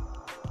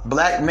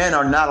 Black men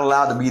are not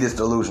allowed to be this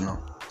delusional.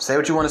 Say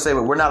what you want to say,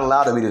 but we're not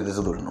allowed to be this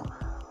delusional.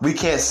 We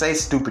can't say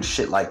stupid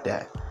shit like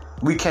that.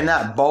 We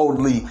cannot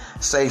boldly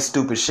say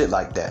stupid shit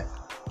like that.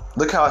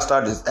 Look how I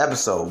started this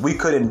episode. We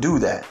couldn't do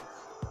that.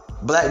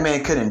 Black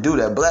man couldn't do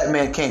that. Black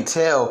man can't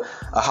tell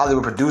a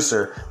Hollywood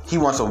producer he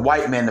wants a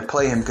white man to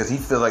play him because he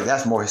feels like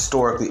that's more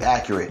historically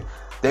accurate.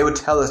 They would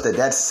tell us that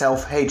that's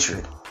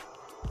self-hatred.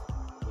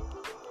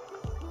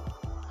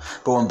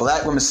 But when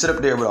black women sit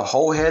up there with a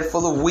whole head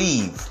full of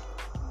weave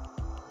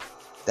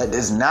that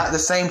is not the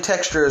same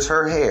texture as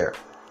her hair,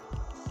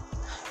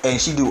 And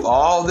she do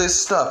all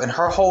this stuff, and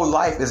her whole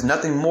life is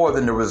nothing more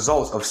than the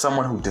results of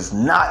someone who does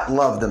not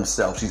love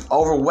themselves. She's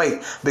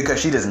overweight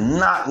because she does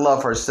not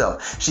love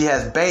herself. She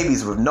has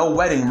babies with no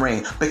wedding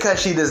ring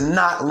because she does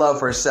not love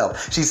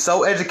herself. She's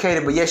so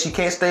educated, but yet she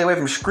can't stay away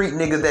from street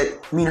niggas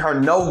that mean her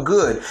no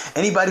good.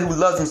 Anybody who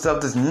loves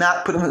themselves does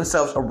not put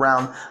themselves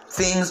around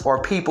things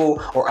or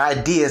people or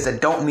ideas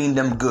that don't mean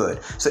them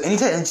good. So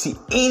anytime you see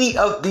any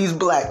of these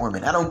black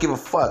women, I don't give a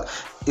fuck,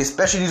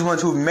 especially these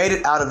ones who've made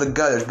it out of the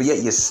gutters, but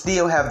yet you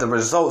still have the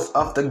results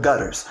of the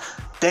gutters.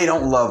 They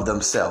don't love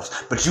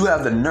themselves, but you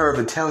have the nerve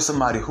to tell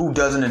somebody who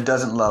doesn't and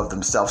doesn't love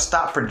themselves.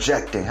 Stop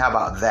projecting. How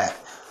about that?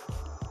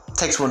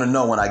 Takes one to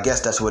know one. I guess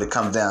that's what it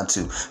comes down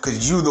to,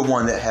 because you the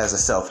one that has a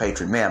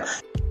self-hatred, ma'am.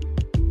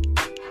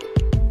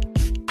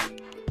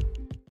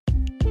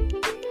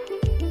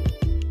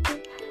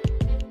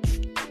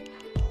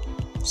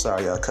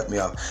 Sorry, y'all cut me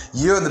off.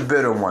 You're the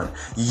bitter one.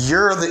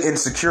 You're the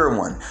insecure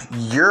one.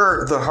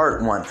 You're the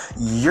hurt one.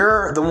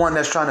 You're the one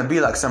that's trying to be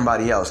like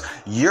somebody else.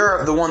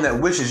 You're the one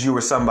that wishes you were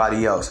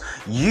somebody else.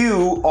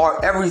 You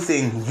are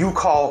everything you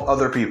call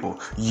other people.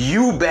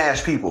 You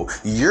bash people.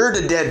 You're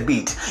the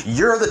deadbeat.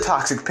 You're the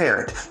toxic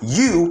parent.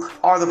 You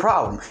are the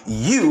problem.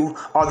 You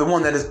are the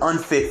one that is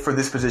unfit for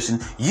this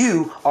position.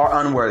 You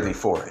are unworthy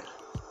for it.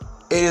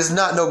 It is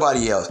not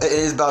nobody else. It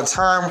is about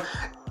time.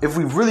 If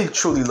we really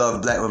truly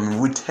love black women,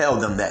 we tell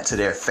them that to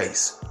their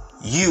face.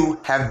 You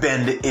have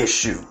been the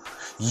issue.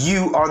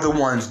 You are the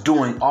ones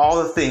doing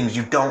all the things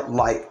you don't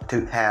like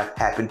to have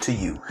happen to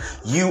you.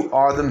 You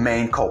are the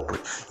main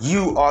culprit.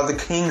 You are the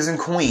kings and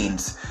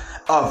queens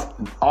of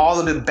all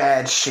of the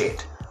bad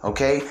shit.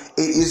 Okay?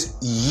 It is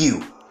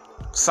you.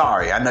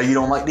 Sorry, I know you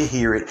don't like to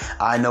hear it.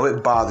 I know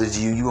it bothers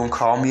you. You're going to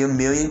call me a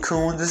million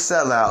coons and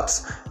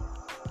sellouts.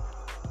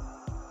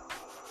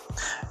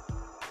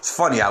 It's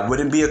funny, I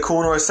wouldn't be a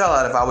coon or a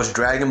sellout if I was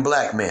dragging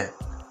black men.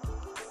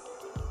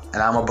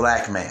 And I'm a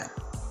black man.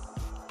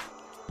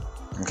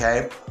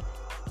 Okay?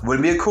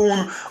 Wouldn't be a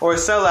coon or a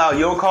sellout.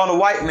 You don't call a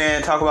white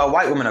man talk about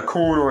white women a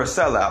coon or a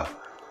sellout.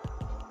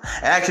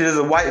 Actually, there's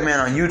a white man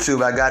on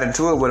YouTube. I got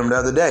into it with him the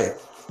other day.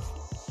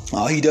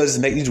 All he does is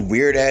make these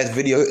weird ass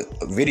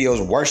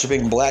videos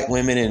worshiping black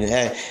women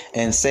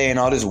and saying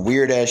all this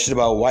weird ass shit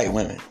about white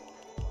women.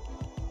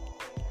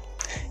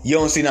 You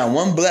don't see not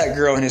one black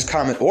girl in his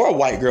comment or a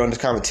white girl in his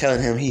comment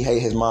telling him he hate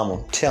his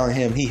mama, telling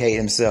him he hate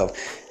himself,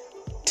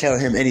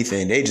 telling him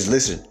anything. They just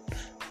listen.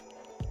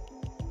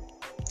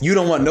 You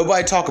don't want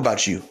nobody to talk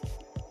about you.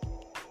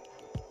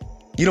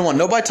 You don't want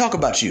nobody to talk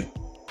about you.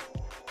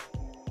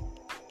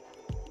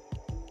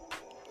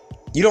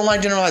 You don't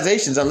like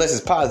generalizations unless it's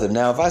positive.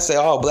 Now, if I say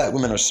all black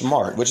women are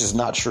smart, which is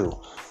not true,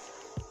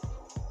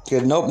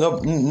 because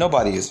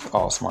nobody is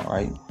all smart,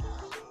 right?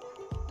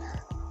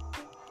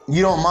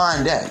 You don't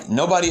mind that.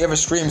 Nobody ever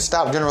screams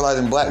stop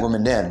generalizing black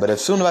women then. But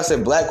as soon as I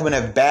say black women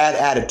have bad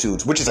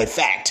attitudes, which is a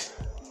fact.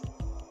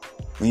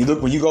 When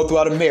you go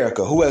throughout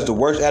America, who has the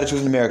worst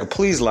attitudes in America?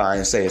 Please lie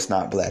and say it's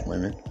not black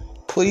women.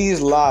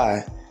 Please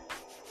lie.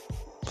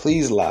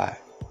 Please lie.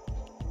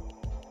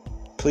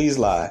 Please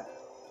lie.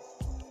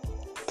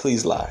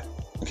 Please lie.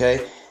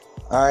 Okay?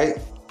 Alright?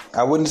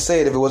 I wouldn't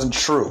say it if it wasn't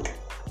true.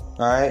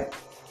 Alright?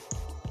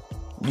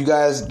 You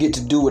guys get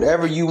to do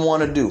whatever you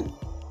want to do.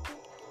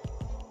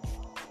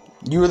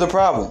 You are the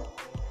problem.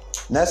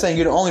 Not saying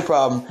you're the only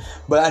problem,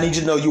 but I need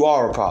you to know you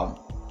are a problem.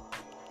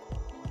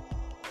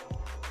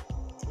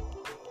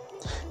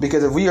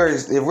 Because if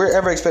we're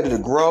ever expected to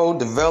grow,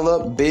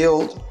 develop,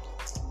 build,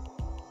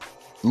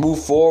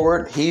 move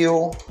forward,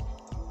 heal,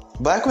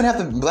 black women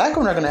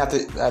are going to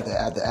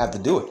have to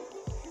do it.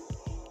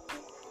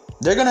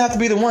 They're going to have to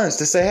be the ones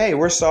to say, hey,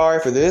 we're sorry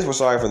for this, we're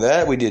sorry for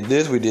that, we did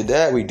this, we did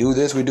that, we do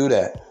this, we do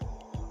that.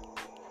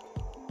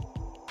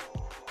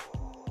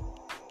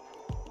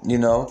 You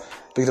know,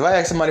 because if I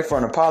ask somebody for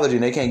an apology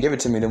and they can't give it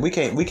to me, then we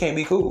can't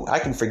be cool. I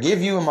can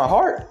forgive you in my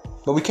heart,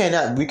 but you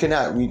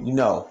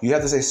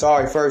have to say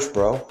sorry first,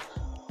 bro.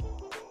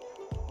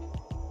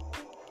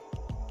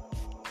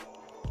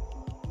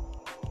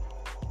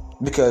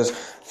 Because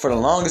for the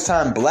longest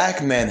time,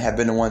 black men have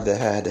been the ones that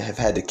have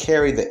had to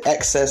carry the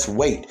excess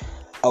weight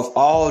of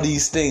all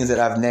these things that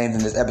I've named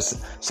in this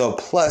episode. So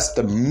plus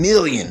the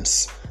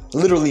millions,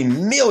 literally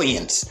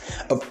millions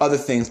of other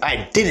things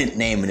I didn't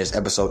name in this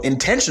episode.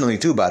 Intentionally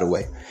too, by the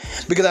way.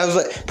 Because I was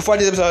like, before I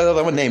did this episode, I was like,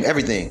 I'm going to name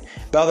everything.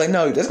 But I was like,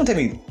 no, that's going to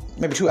take me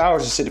maybe 2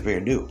 hours to sit up here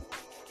and do.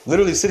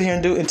 Literally sit here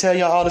and tell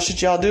y'all all the shit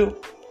y'all do.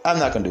 I'm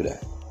not going to do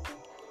that.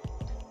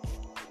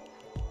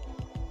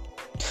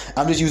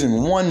 I'm just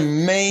using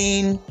one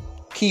main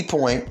key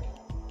point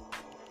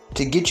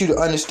to get you to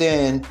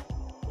understand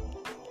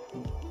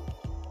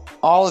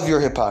all of your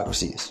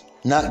hypocrisies.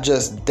 Not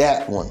just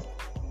that one.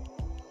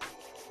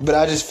 But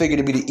I just figured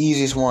it'd be the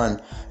easiest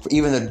one for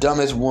even the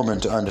dumbest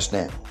woman to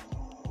understand.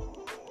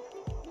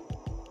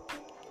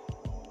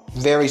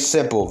 Very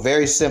simple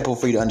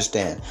for you to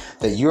understand.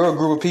 That you're a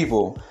group of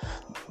people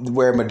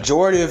where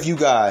majority of you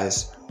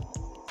guys,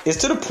 it's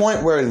to the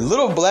point where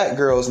little black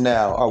girls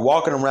now are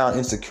walking around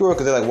insecure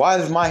because they're like, why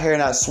is my hair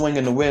not swinging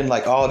in the wind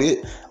like all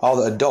the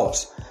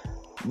adults?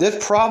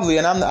 There's probably,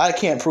 and I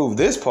can't prove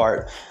this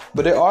part,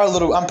 but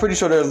I'm pretty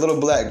sure there are little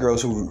black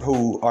girls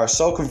who are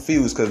so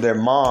confused because their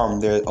mom,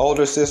 their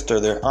older sister,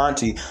 their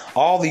auntie,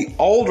 all the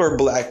older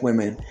black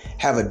women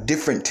have a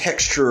different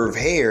texture of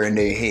hair in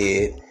their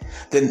head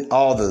than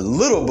all the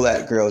little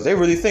black girls. They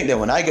really think that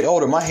when I get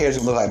older, my hair is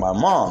going to look like my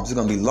mom's. It's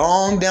going to be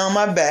long down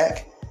my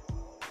back.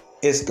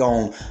 You're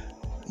going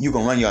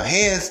to run your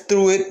hands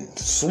through it,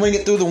 swing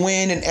it through the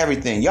wind and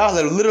everything. Y'all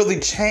have literally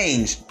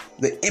changed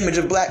the image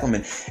of black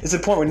women. It's to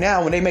the point where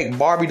now when they make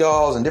Barbie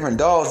dolls and different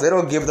dolls, they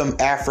don't give them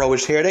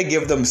afro-ish hair. They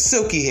give them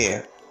silky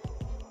hair.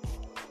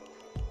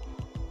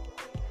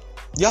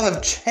 Y'all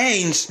have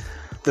changed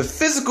the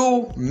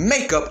physical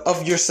makeup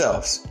of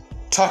yourselves.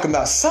 Talking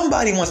about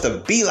somebody wants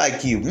to be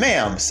like you.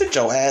 Ma'am, sit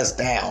your ass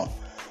down.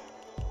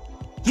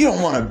 You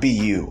don't want to be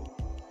you.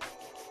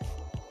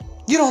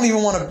 You don't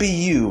even want to be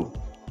you.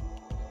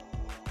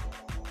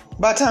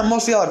 By the time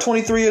most of y'all are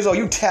 23 years old,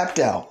 you tapped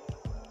out.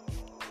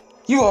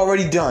 You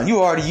already done. You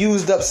already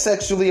used up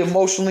sexually,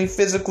 emotionally,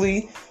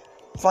 physically,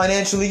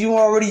 financially. You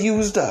already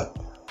used up.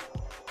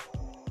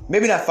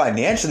 Maybe not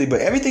financially,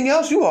 but everything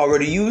else you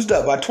already used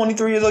up. By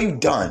 23 years old, you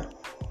done.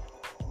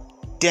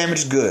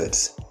 Damaged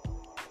goods.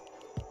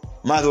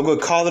 Might as well go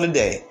call it a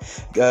day.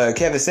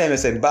 Kevin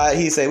Samuels said, buy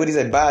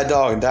a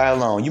dog and die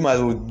alone. You might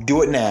as well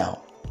do it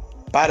now.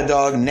 Buy the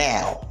dog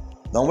now.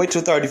 Don't wait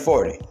till 30,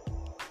 40.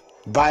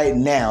 Buy it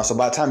now. So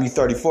by the time you're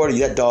 30, 40,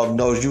 that dog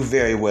knows you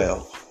very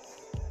well.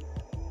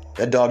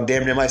 That dog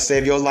damn near might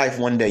save your life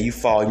one day. You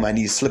fall, you might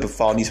need to slip and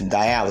fall, need some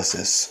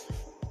dialysis.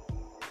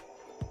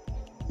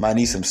 Might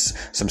need some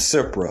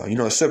Cipra. You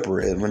know what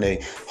Cipra is? When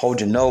they hold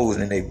your nose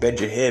and they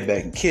bend your head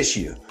back and kiss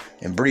you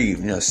and breathe.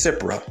 You know,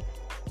 Cipra.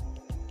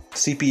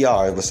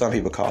 CPR is what some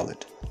people call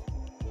it.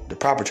 The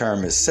proper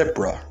term is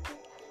Cipra.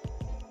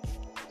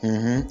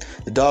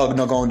 The dog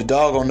on the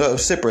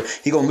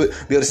Cipra, he gonna be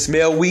able to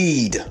smell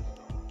weed.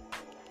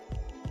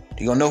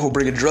 He gonna know who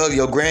bring a drug to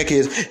your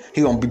grandkids.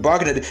 He gonna be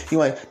barking at it. He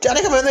like,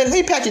 Johnny, come on, let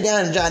me pat you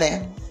down,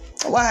 Johnny.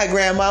 Why,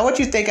 Grandma? What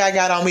you think I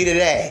got on me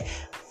today?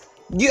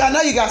 I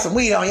know you got some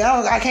weed on you.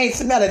 I can't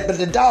smell it, but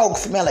the dog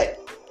smell it.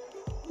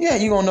 Yeah,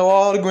 you gonna know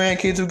all the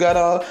grandkids who got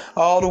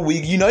all the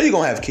weed. You know you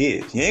gonna have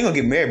kids. You ain't gonna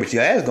get married, but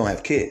your ass gonna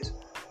have kids.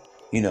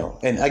 You know,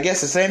 and I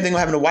guess the same thing will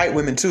happen to white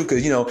women too,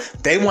 because you know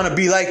they want to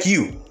be like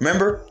you.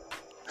 Remember?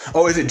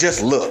 Or is it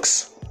just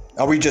looks?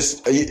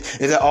 Is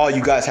that all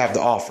you guys have to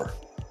offer?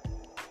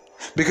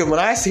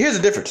 Because here's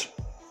the difference.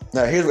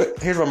 Now, here's where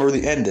I'm gonna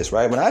really end this,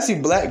 right? When I see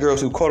black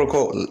girls who quote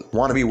unquote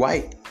want to be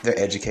white, they're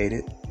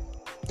educated,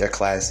 they're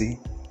classy,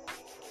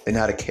 they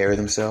know how to carry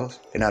themselves,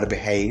 they know how to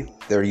behave,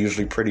 they're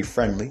usually pretty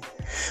friendly.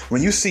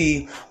 When you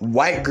see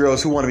white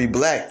girls who want to be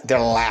black, they're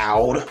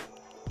loud,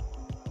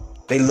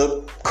 they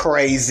look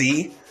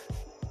crazy.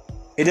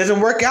 It doesn't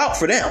work out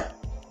for them.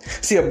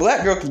 See, a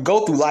black girl can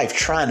go through life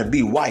trying to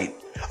be white.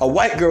 A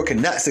white girl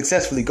cannot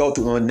successfully go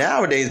through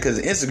nowadays because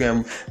of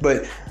Instagram,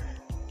 but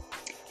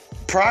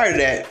prior to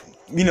that,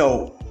 you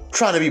know,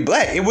 trying to be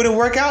black, it wouldn't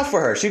work out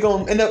for her. She's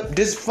going to end up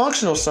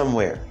dysfunctional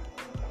somewhere.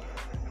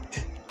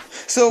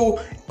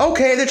 So,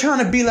 okay, they're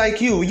trying to be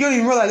like you. You don't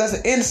even realize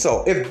that's an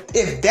insult.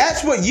 If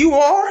that's what you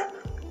are,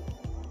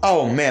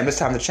 oh man, it's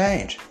time to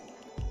change.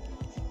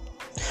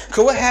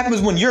 Because what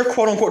happens when you're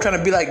quote unquote trying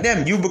to be like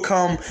them?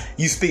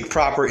 You speak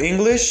proper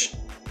English.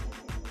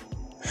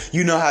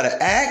 You know how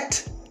to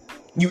act.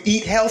 You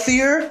eat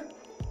healthier.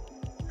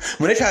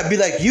 When they try to be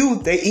like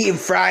you, they eating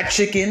fried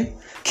chicken,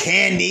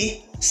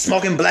 candy,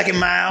 smoking Black and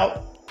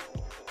Mild,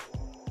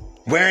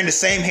 wearing the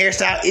same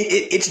hairstyle,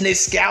 itching their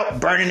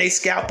scalp, burning their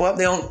scalp up.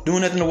 They don't do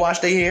nothing to wash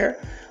their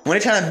hair. When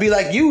they trying to be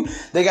like you,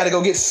 they got to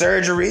go get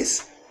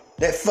surgeries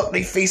that fuck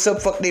their face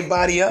up, fuck their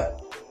body up.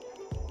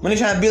 When they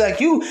trying to be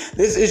like you,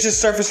 it's just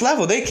surface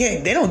level. They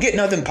don't get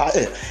nothing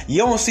positive. You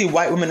don't see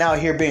white women out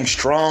here being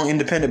strong,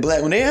 independent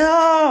black. When they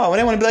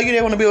want to be like you,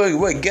 they want to be like,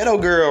 what, ghetto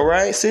girl,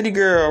 right? City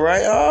girl,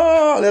 right?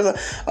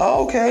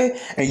 Okay.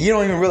 And you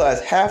don't even realize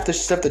half the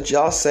stuff that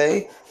y'all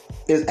say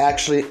is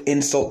actually an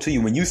insult to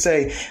you. When you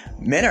say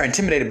men are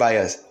intimidated by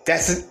us,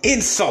 that's an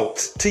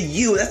insult to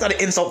you. That's not an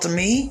insult to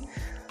me.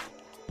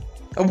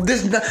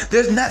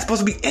 There's not supposed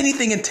to be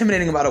anything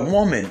intimidating about a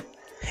woman.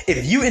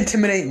 If you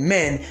intimidate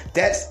men,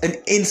 that's an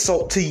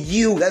insult to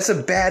you. That's a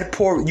bad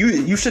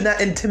you should not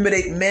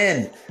intimidate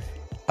men.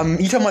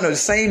 You talking about the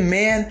same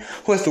man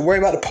who has to worry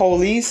about the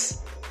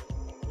police,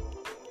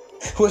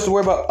 who has to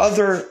worry about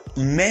other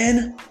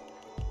men,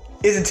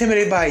 is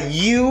intimidated by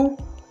you?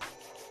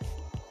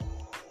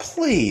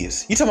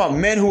 Please. You talking about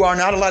men who are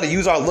not allowed to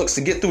use our looks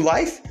to get through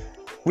life?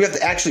 We have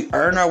to actually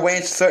earn our way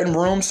into certain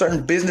rooms,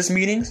 certain business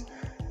meetings?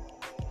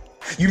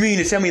 You mean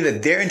to tell me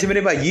that they're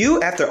intimidated by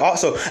you after all?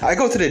 So I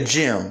go to the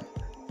gym.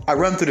 I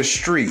run through the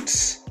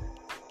streets.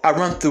 I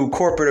run through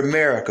corporate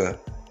America.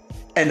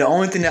 And the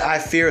only thing that I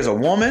fear is a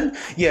woman?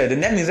 Yeah, then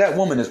that means that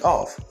woman is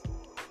off.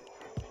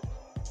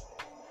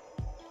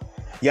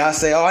 Y'all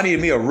say, I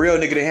need me a real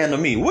nigga to handle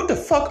me. What the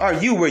fuck are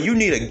you where you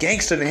need a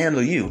gangster to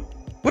handle you?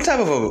 What type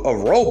of a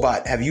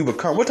robot have you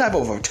become? What type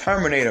of a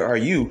Terminator are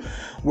you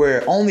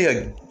where only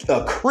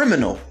a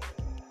criminal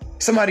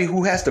Somebody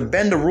who has to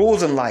bend the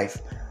rules in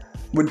life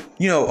with,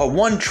 a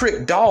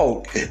one-trick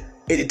dog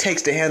it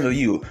takes to handle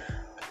you.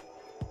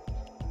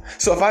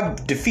 So if I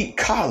defeat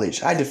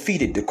college, I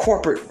defeated the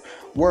corporate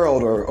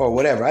world or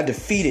whatever. I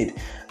defeated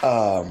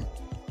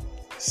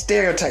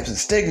stereotypes and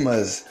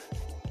stigmas.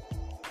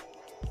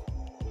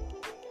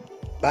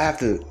 I have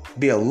to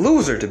be a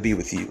loser to be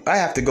with you. I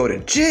have to go to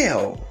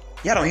jail.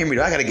 Y'all don't hear me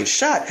though. I gotta get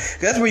shot.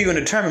 That's where you're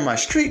gonna determine my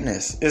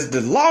streetness, is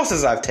the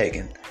losses I've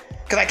taken.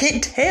 Cause I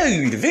can't tell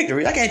you the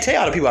victory. I can't tell you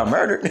all the people I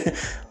murdered.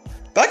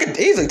 But I could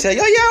easily tell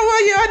you,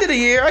 I did a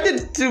year, I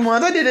did 2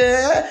 months,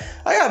 I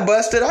got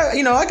busted,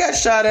 I got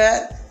shot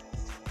at.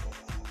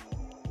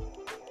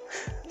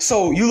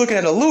 So you looking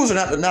at a loser,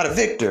 not a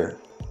victor.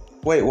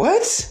 Wait,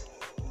 what?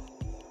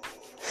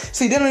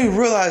 See, they don't even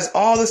realize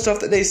all the stuff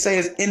that they say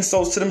is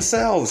insults to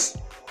themselves.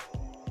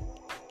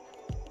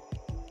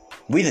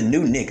 We the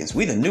new niggas.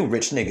 We the new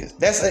rich niggas.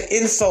 That's an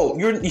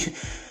insult.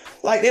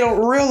 Like, they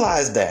don't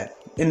realize that.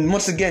 And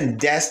once again,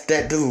 that's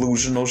that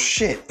delusional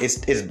shit. It's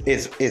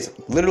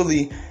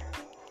literally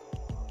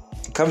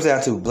comes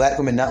down to black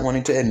women not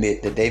wanting to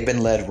admit that they've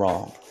been led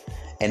wrong.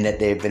 And that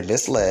they've been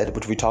misled,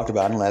 which we talked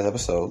about in the last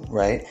episode,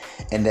 right?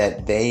 And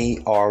that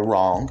they are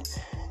wrong.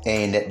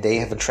 And that they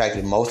have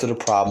attracted most of the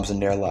problems in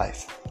their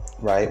life,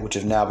 right? Which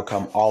have now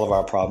become all of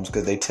our problems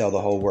because they tell the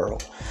whole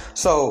world.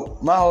 So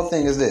my whole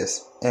thing is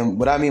this. And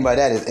what I mean by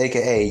that is,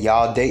 AKA,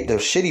 y'all date the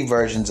shitty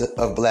versions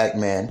of black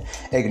men,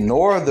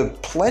 ignore the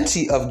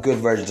plenty of good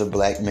versions of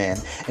black men,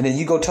 and then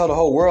you go tell the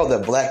whole world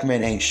that black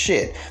men ain't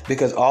shit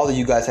because all of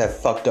you guys have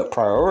fucked up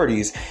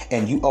priorities,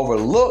 and you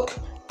overlook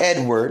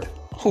Edward,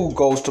 who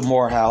goes to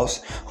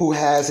Morehouse, who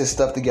has his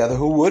stuff together,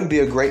 who would be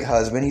a great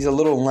husband. He's a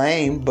little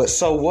lame, but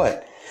so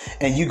what?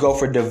 And you go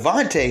for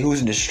Devontae, who's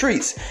in the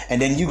streets.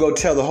 And then you go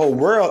tell the whole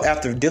world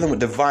after dealing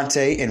with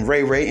Devontae and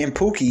Ray Ray and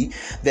Pookie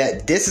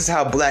that this is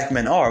how black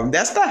men are.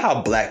 That's not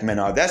how black men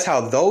are. That's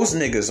how those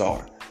niggas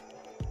are.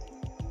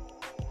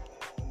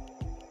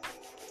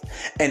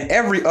 And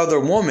every other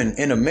woman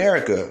in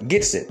America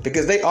gets it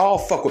because they all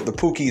fuck with the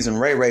Pookies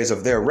and Ray Rays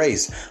of their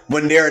race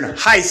when they're in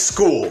high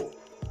school.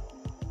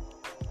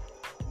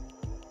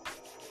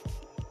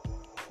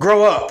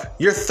 Grow up.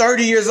 You're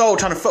 30 years old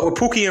trying to fuck with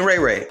Pookie and Ray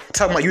Ray.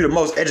 Talking about you the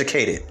most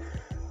educated.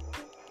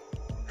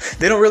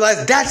 They don't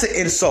realize that's an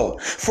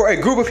insult for a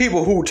group of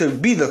people who to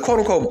be the quote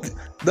unquote,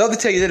 they'll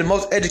tell you they're the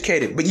most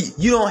educated, but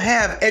you don't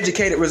have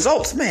educated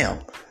results, ma'am.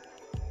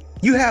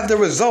 You have the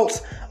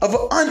results of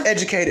an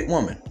uneducated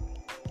woman.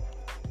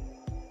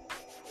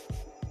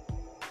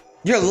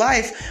 Your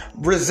life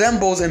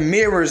resembles and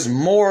mirrors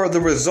more the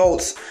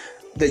results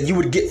that you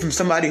would get from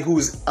somebody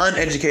who's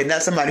uneducated,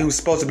 not somebody who's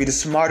supposed to be the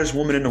smartest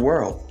woman in the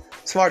world,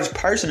 smartest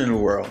person in the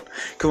world.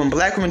 Because when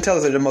black women tell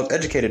us they're the most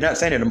educated, they're not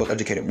saying they're the most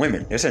educated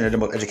women. They're saying they're the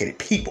most educated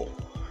people.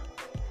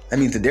 That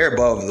means that they're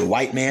above the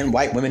white man,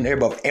 white women. They're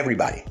above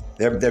everybody.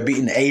 They're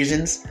beating the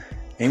Asians,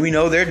 and we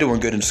know they're doing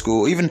good in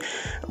school. Even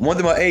one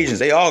thing about Asians,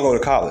 they all go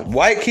to college.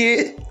 White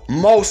kid,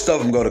 most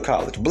of them go to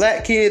college.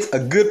 Black kids, a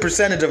good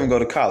percentage of them go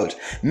to college.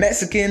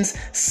 Mexicans,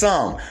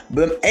 some.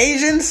 But them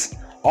Asians,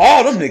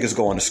 all them niggas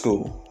going to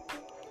school.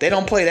 They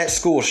don't play that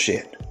school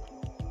shit.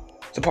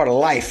 It's a part of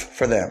life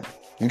for them.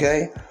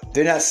 Okay?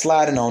 They're not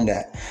sliding on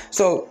that.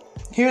 So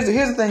here's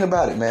the thing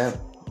about it, man.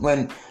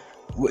 When,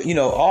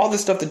 all the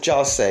stuff that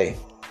y'all say,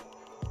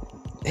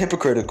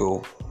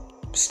 hypocritical,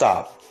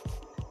 stop.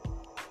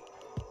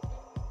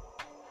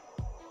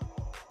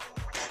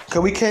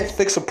 Because we can't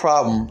fix a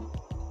problem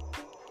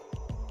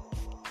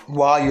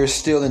while you're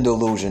still in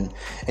delusion.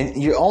 And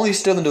you're only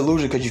still in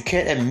delusion because you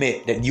can't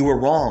admit that you were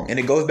wrong. And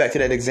it goes back to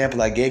that example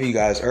I gave you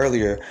guys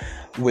earlier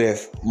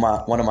with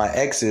one of my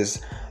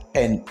exes.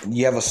 And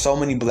you have so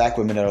many black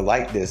women that are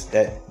like this,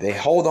 that they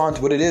hold on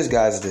to what it is,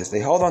 guys, is this. They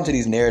hold on to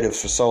these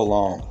narratives for so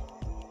long.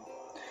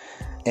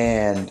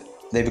 And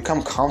they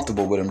become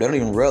comfortable with them. They don't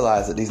even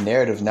realize that these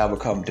narratives now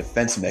become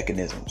defense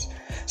mechanisms.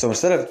 So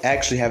instead of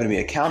actually having to be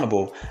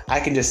accountable, I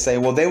can just say,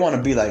 well, they want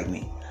to be like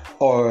me.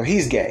 Or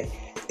he's gay.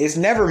 It's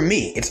never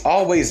me. It's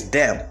always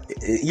them.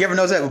 You ever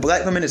notice that with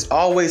black women, it's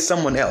always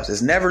someone else.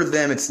 It's never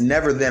them. It's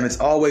never them. It's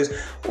always,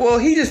 well,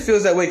 he just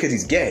feels that way because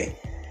he's gay.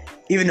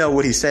 Even though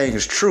what he's saying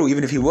is true,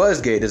 even if he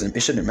was gay,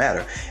 it shouldn't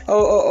matter.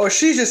 Or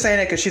she's just saying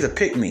that because she's a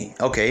pick-me.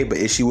 Okay, but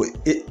is she?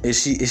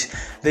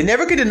 They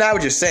never can deny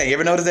what you're saying. You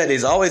ever notice that?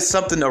 There's always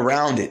something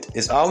around it.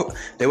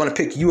 They want to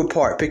pick you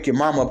apart, pick your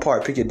mama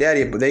apart, pick your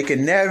daddy, but they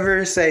can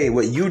never say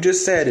what you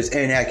just said is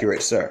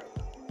inaccurate, sir.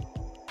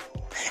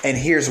 And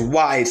here's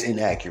why it's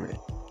inaccurate.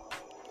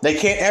 They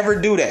can't ever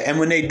do that. And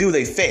when they do,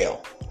 they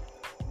fail.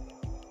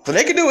 So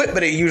they can do it,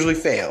 but they usually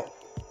fail.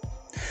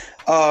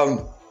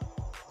 And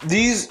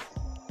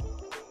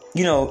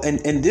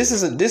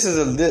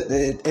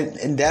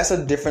that's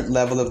a different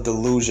level of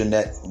delusion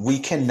that we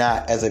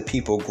cannot, as a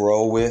people,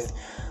 grow with.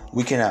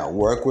 We cannot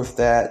work with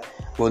that.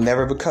 We'll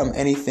never become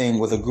anything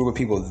with a group of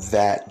people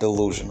that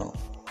delusional,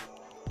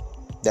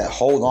 that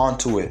hold on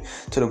to it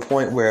to the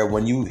point where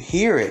when you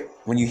hear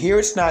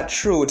it's not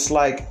true, it's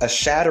like a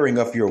shattering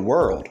of your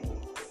world.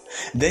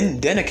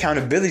 Then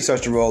accountability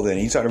starts to roll in.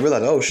 You start to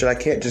realize, oh shit, I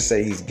can't just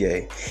say he's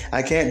gay.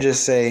 I can't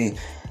just say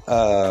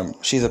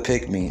she's a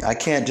pick-me. I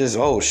can't just,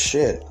 oh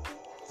shit.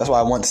 That's why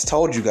I once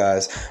told you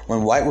guys,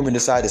 when white women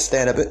decide to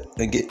stand up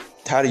and get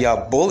tired of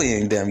y'all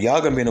bullying them,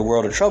 y'all gonna be in a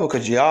world of trouble,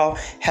 because y'all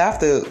have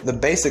the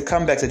basic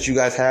comebacks that you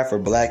guys have for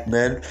black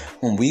men.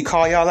 When we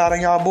call y'all out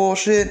on y'all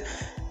bullshit,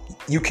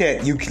 you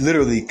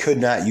literally could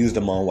not use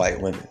them on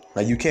white women.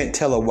 Like, you can't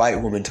tell a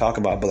white woman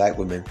talking about black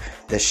women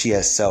that she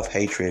has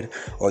self-hatred,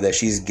 or that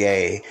she's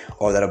gay,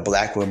 or that a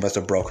black woman must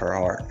have broke her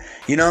heart.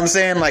 You know what I'm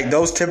saying? Like,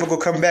 those typical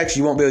comebacks,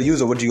 you won't be able to use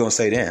it. What you gonna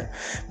say then?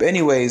 But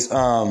anyways,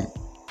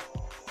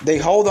 they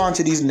hold on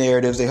to these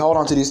narratives. They hold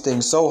on to these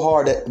things so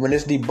hard that when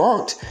it's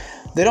debunked,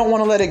 they don't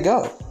want to let it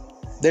go.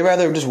 They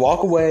rather just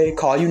walk away,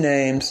 call you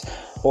names,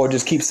 or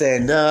just keep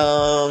saying,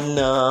 no,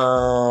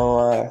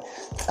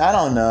 I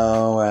don't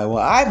know. Well,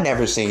 I've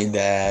never seen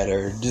that.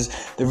 Or just,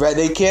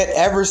 they can't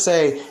ever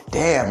say,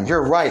 damn,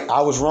 you're right,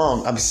 I was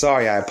wrong, I'm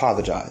sorry, I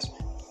apologize.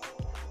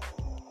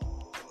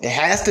 It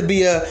has to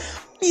be a,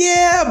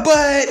 yeah,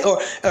 but,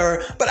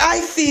 or but I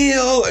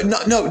feel,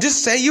 no,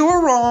 just say you were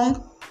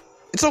wrong.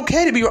 It's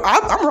okay to be wrong.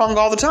 I'm wrong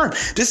all the time.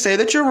 Just say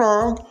that you're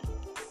wrong.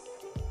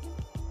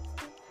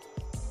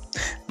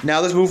 Now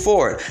let's move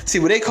forward. See,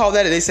 what they call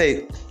that, they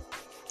say,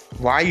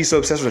 why are you so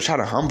obsessed with trying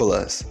to humble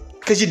us?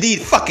 Because you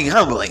need fucking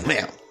humbling,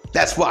 man.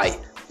 That's why.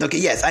 Okay,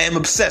 yes, I am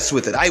obsessed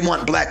with it. I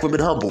want black women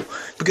humble.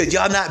 Because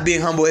y'all not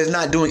being humble is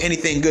not doing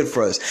anything good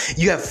for us.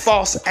 You have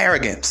false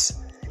arrogance.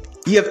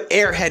 You have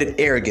airheaded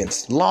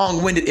arrogance.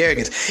 Long-winded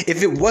arrogance.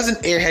 If it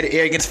wasn't airheaded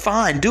arrogance,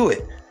 fine, do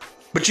it.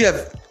 But you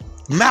have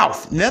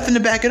mouth, nothing to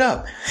back it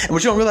up. And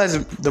what you don't realize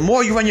is, the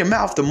more you run your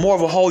mouth, the more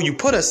of a hole you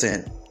put us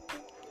in.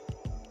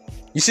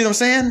 You see what I'm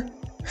saying?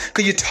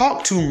 Because you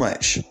talk too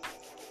much.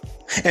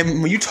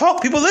 And when you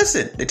talk, people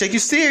listen. They take you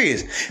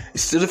serious.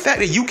 It's the fact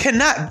that you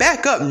cannot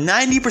back up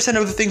 90%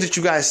 of the things that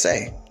you guys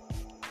say.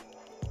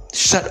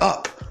 Shut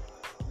up.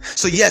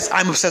 So yes,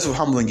 I'm obsessed with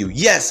humbling you.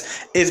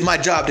 Yes, it's my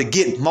job to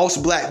get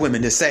most black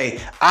women to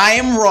say, I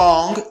am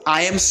wrong.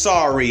 I am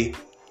sorry.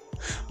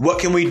 What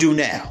can we do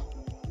now?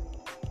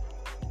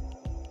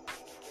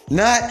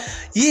 Not,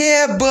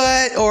 yeah,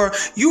 but, or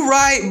you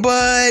right,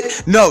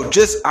 but. No,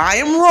 just, I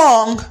am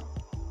wrong.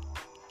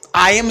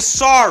 I am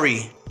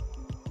sorry.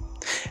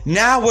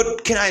 Now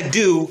what can I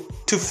do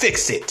to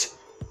fix it?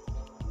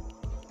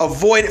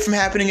 Avoid it from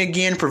happening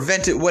again,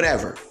 prevent it,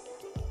 whatever.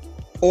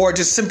 Or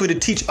just simply to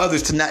teach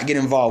others to not get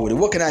involved with it.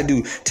 What can I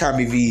do,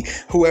 Tommy V,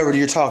 whoever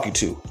you're talking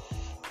to?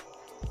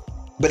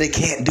 But they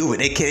can't do it.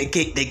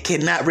 They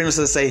cannot bring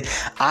themselves to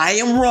say, I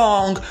am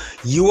wrong,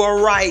 you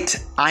are right,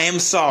 I am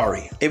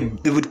sorry.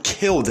 It would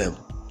kill them.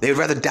 They would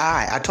rather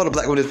die. I told a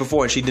black woman this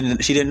before and she didn't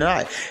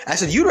deny it. I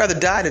said, you'd rather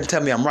die than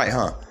tell me I'm right,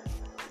 huh?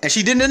 And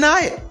she didn't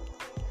deny it.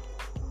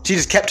 She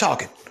just kept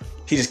talking.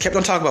 She just kept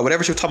on talking about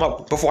whatever she was talking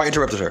about before I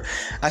interrupted her.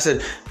 I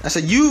said,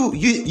 you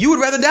would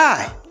rather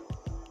die.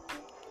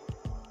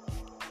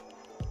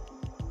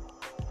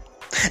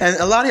 And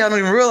a lot of y'all don't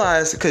even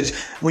realize, because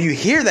when you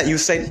hear that, you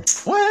say,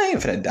 well, I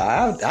ain't finna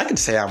die. I can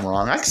say I'm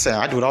wrong. I can say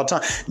I do it all the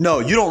time. No,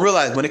 you don't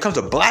realize when it comes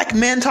to black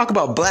men talk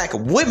about black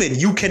women,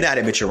 you cannot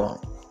admit you're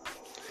wrong.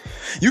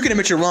 You can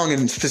admit you're wrong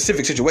in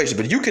specific situations,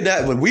 but you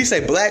cannot, when we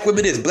say black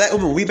women is black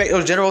women, when we make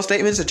those general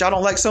statements that y'all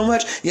don't like so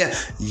much, yeah,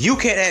 you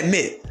can't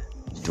admit,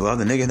 well,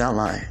 the nigga's not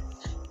lying.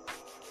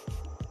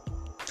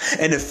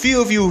 And the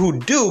few of you who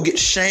do get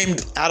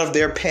shamed out of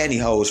their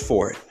pantyhose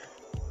for it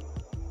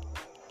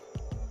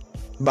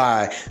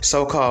by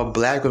so-called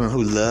black women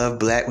who love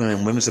black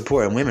women, women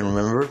supporting women,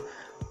 remember?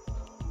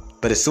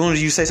 But as soon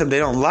as you say something they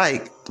don't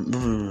like,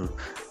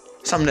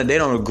 something that they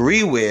don't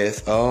agree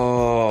with,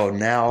 oh,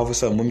 now all of a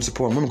sudden women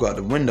supporting women go out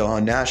the window, huh?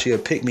 Now she a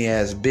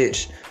pick-me-ass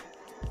bitch.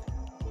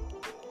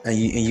 And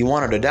you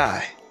want her to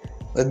die.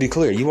 Let's be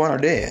clear, you want her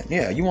dead.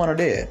 Yeah, you want her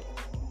dead.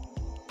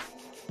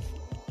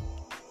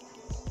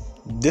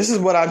 This is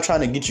what I'm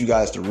trying to get you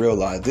guys to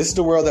realize. This is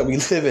the world that we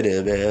live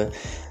in, man.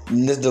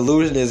 And this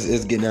delusion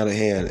is getting out of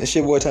hand. It's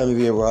your boy Tommy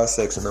V, Raw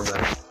Sex, and I'm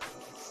back.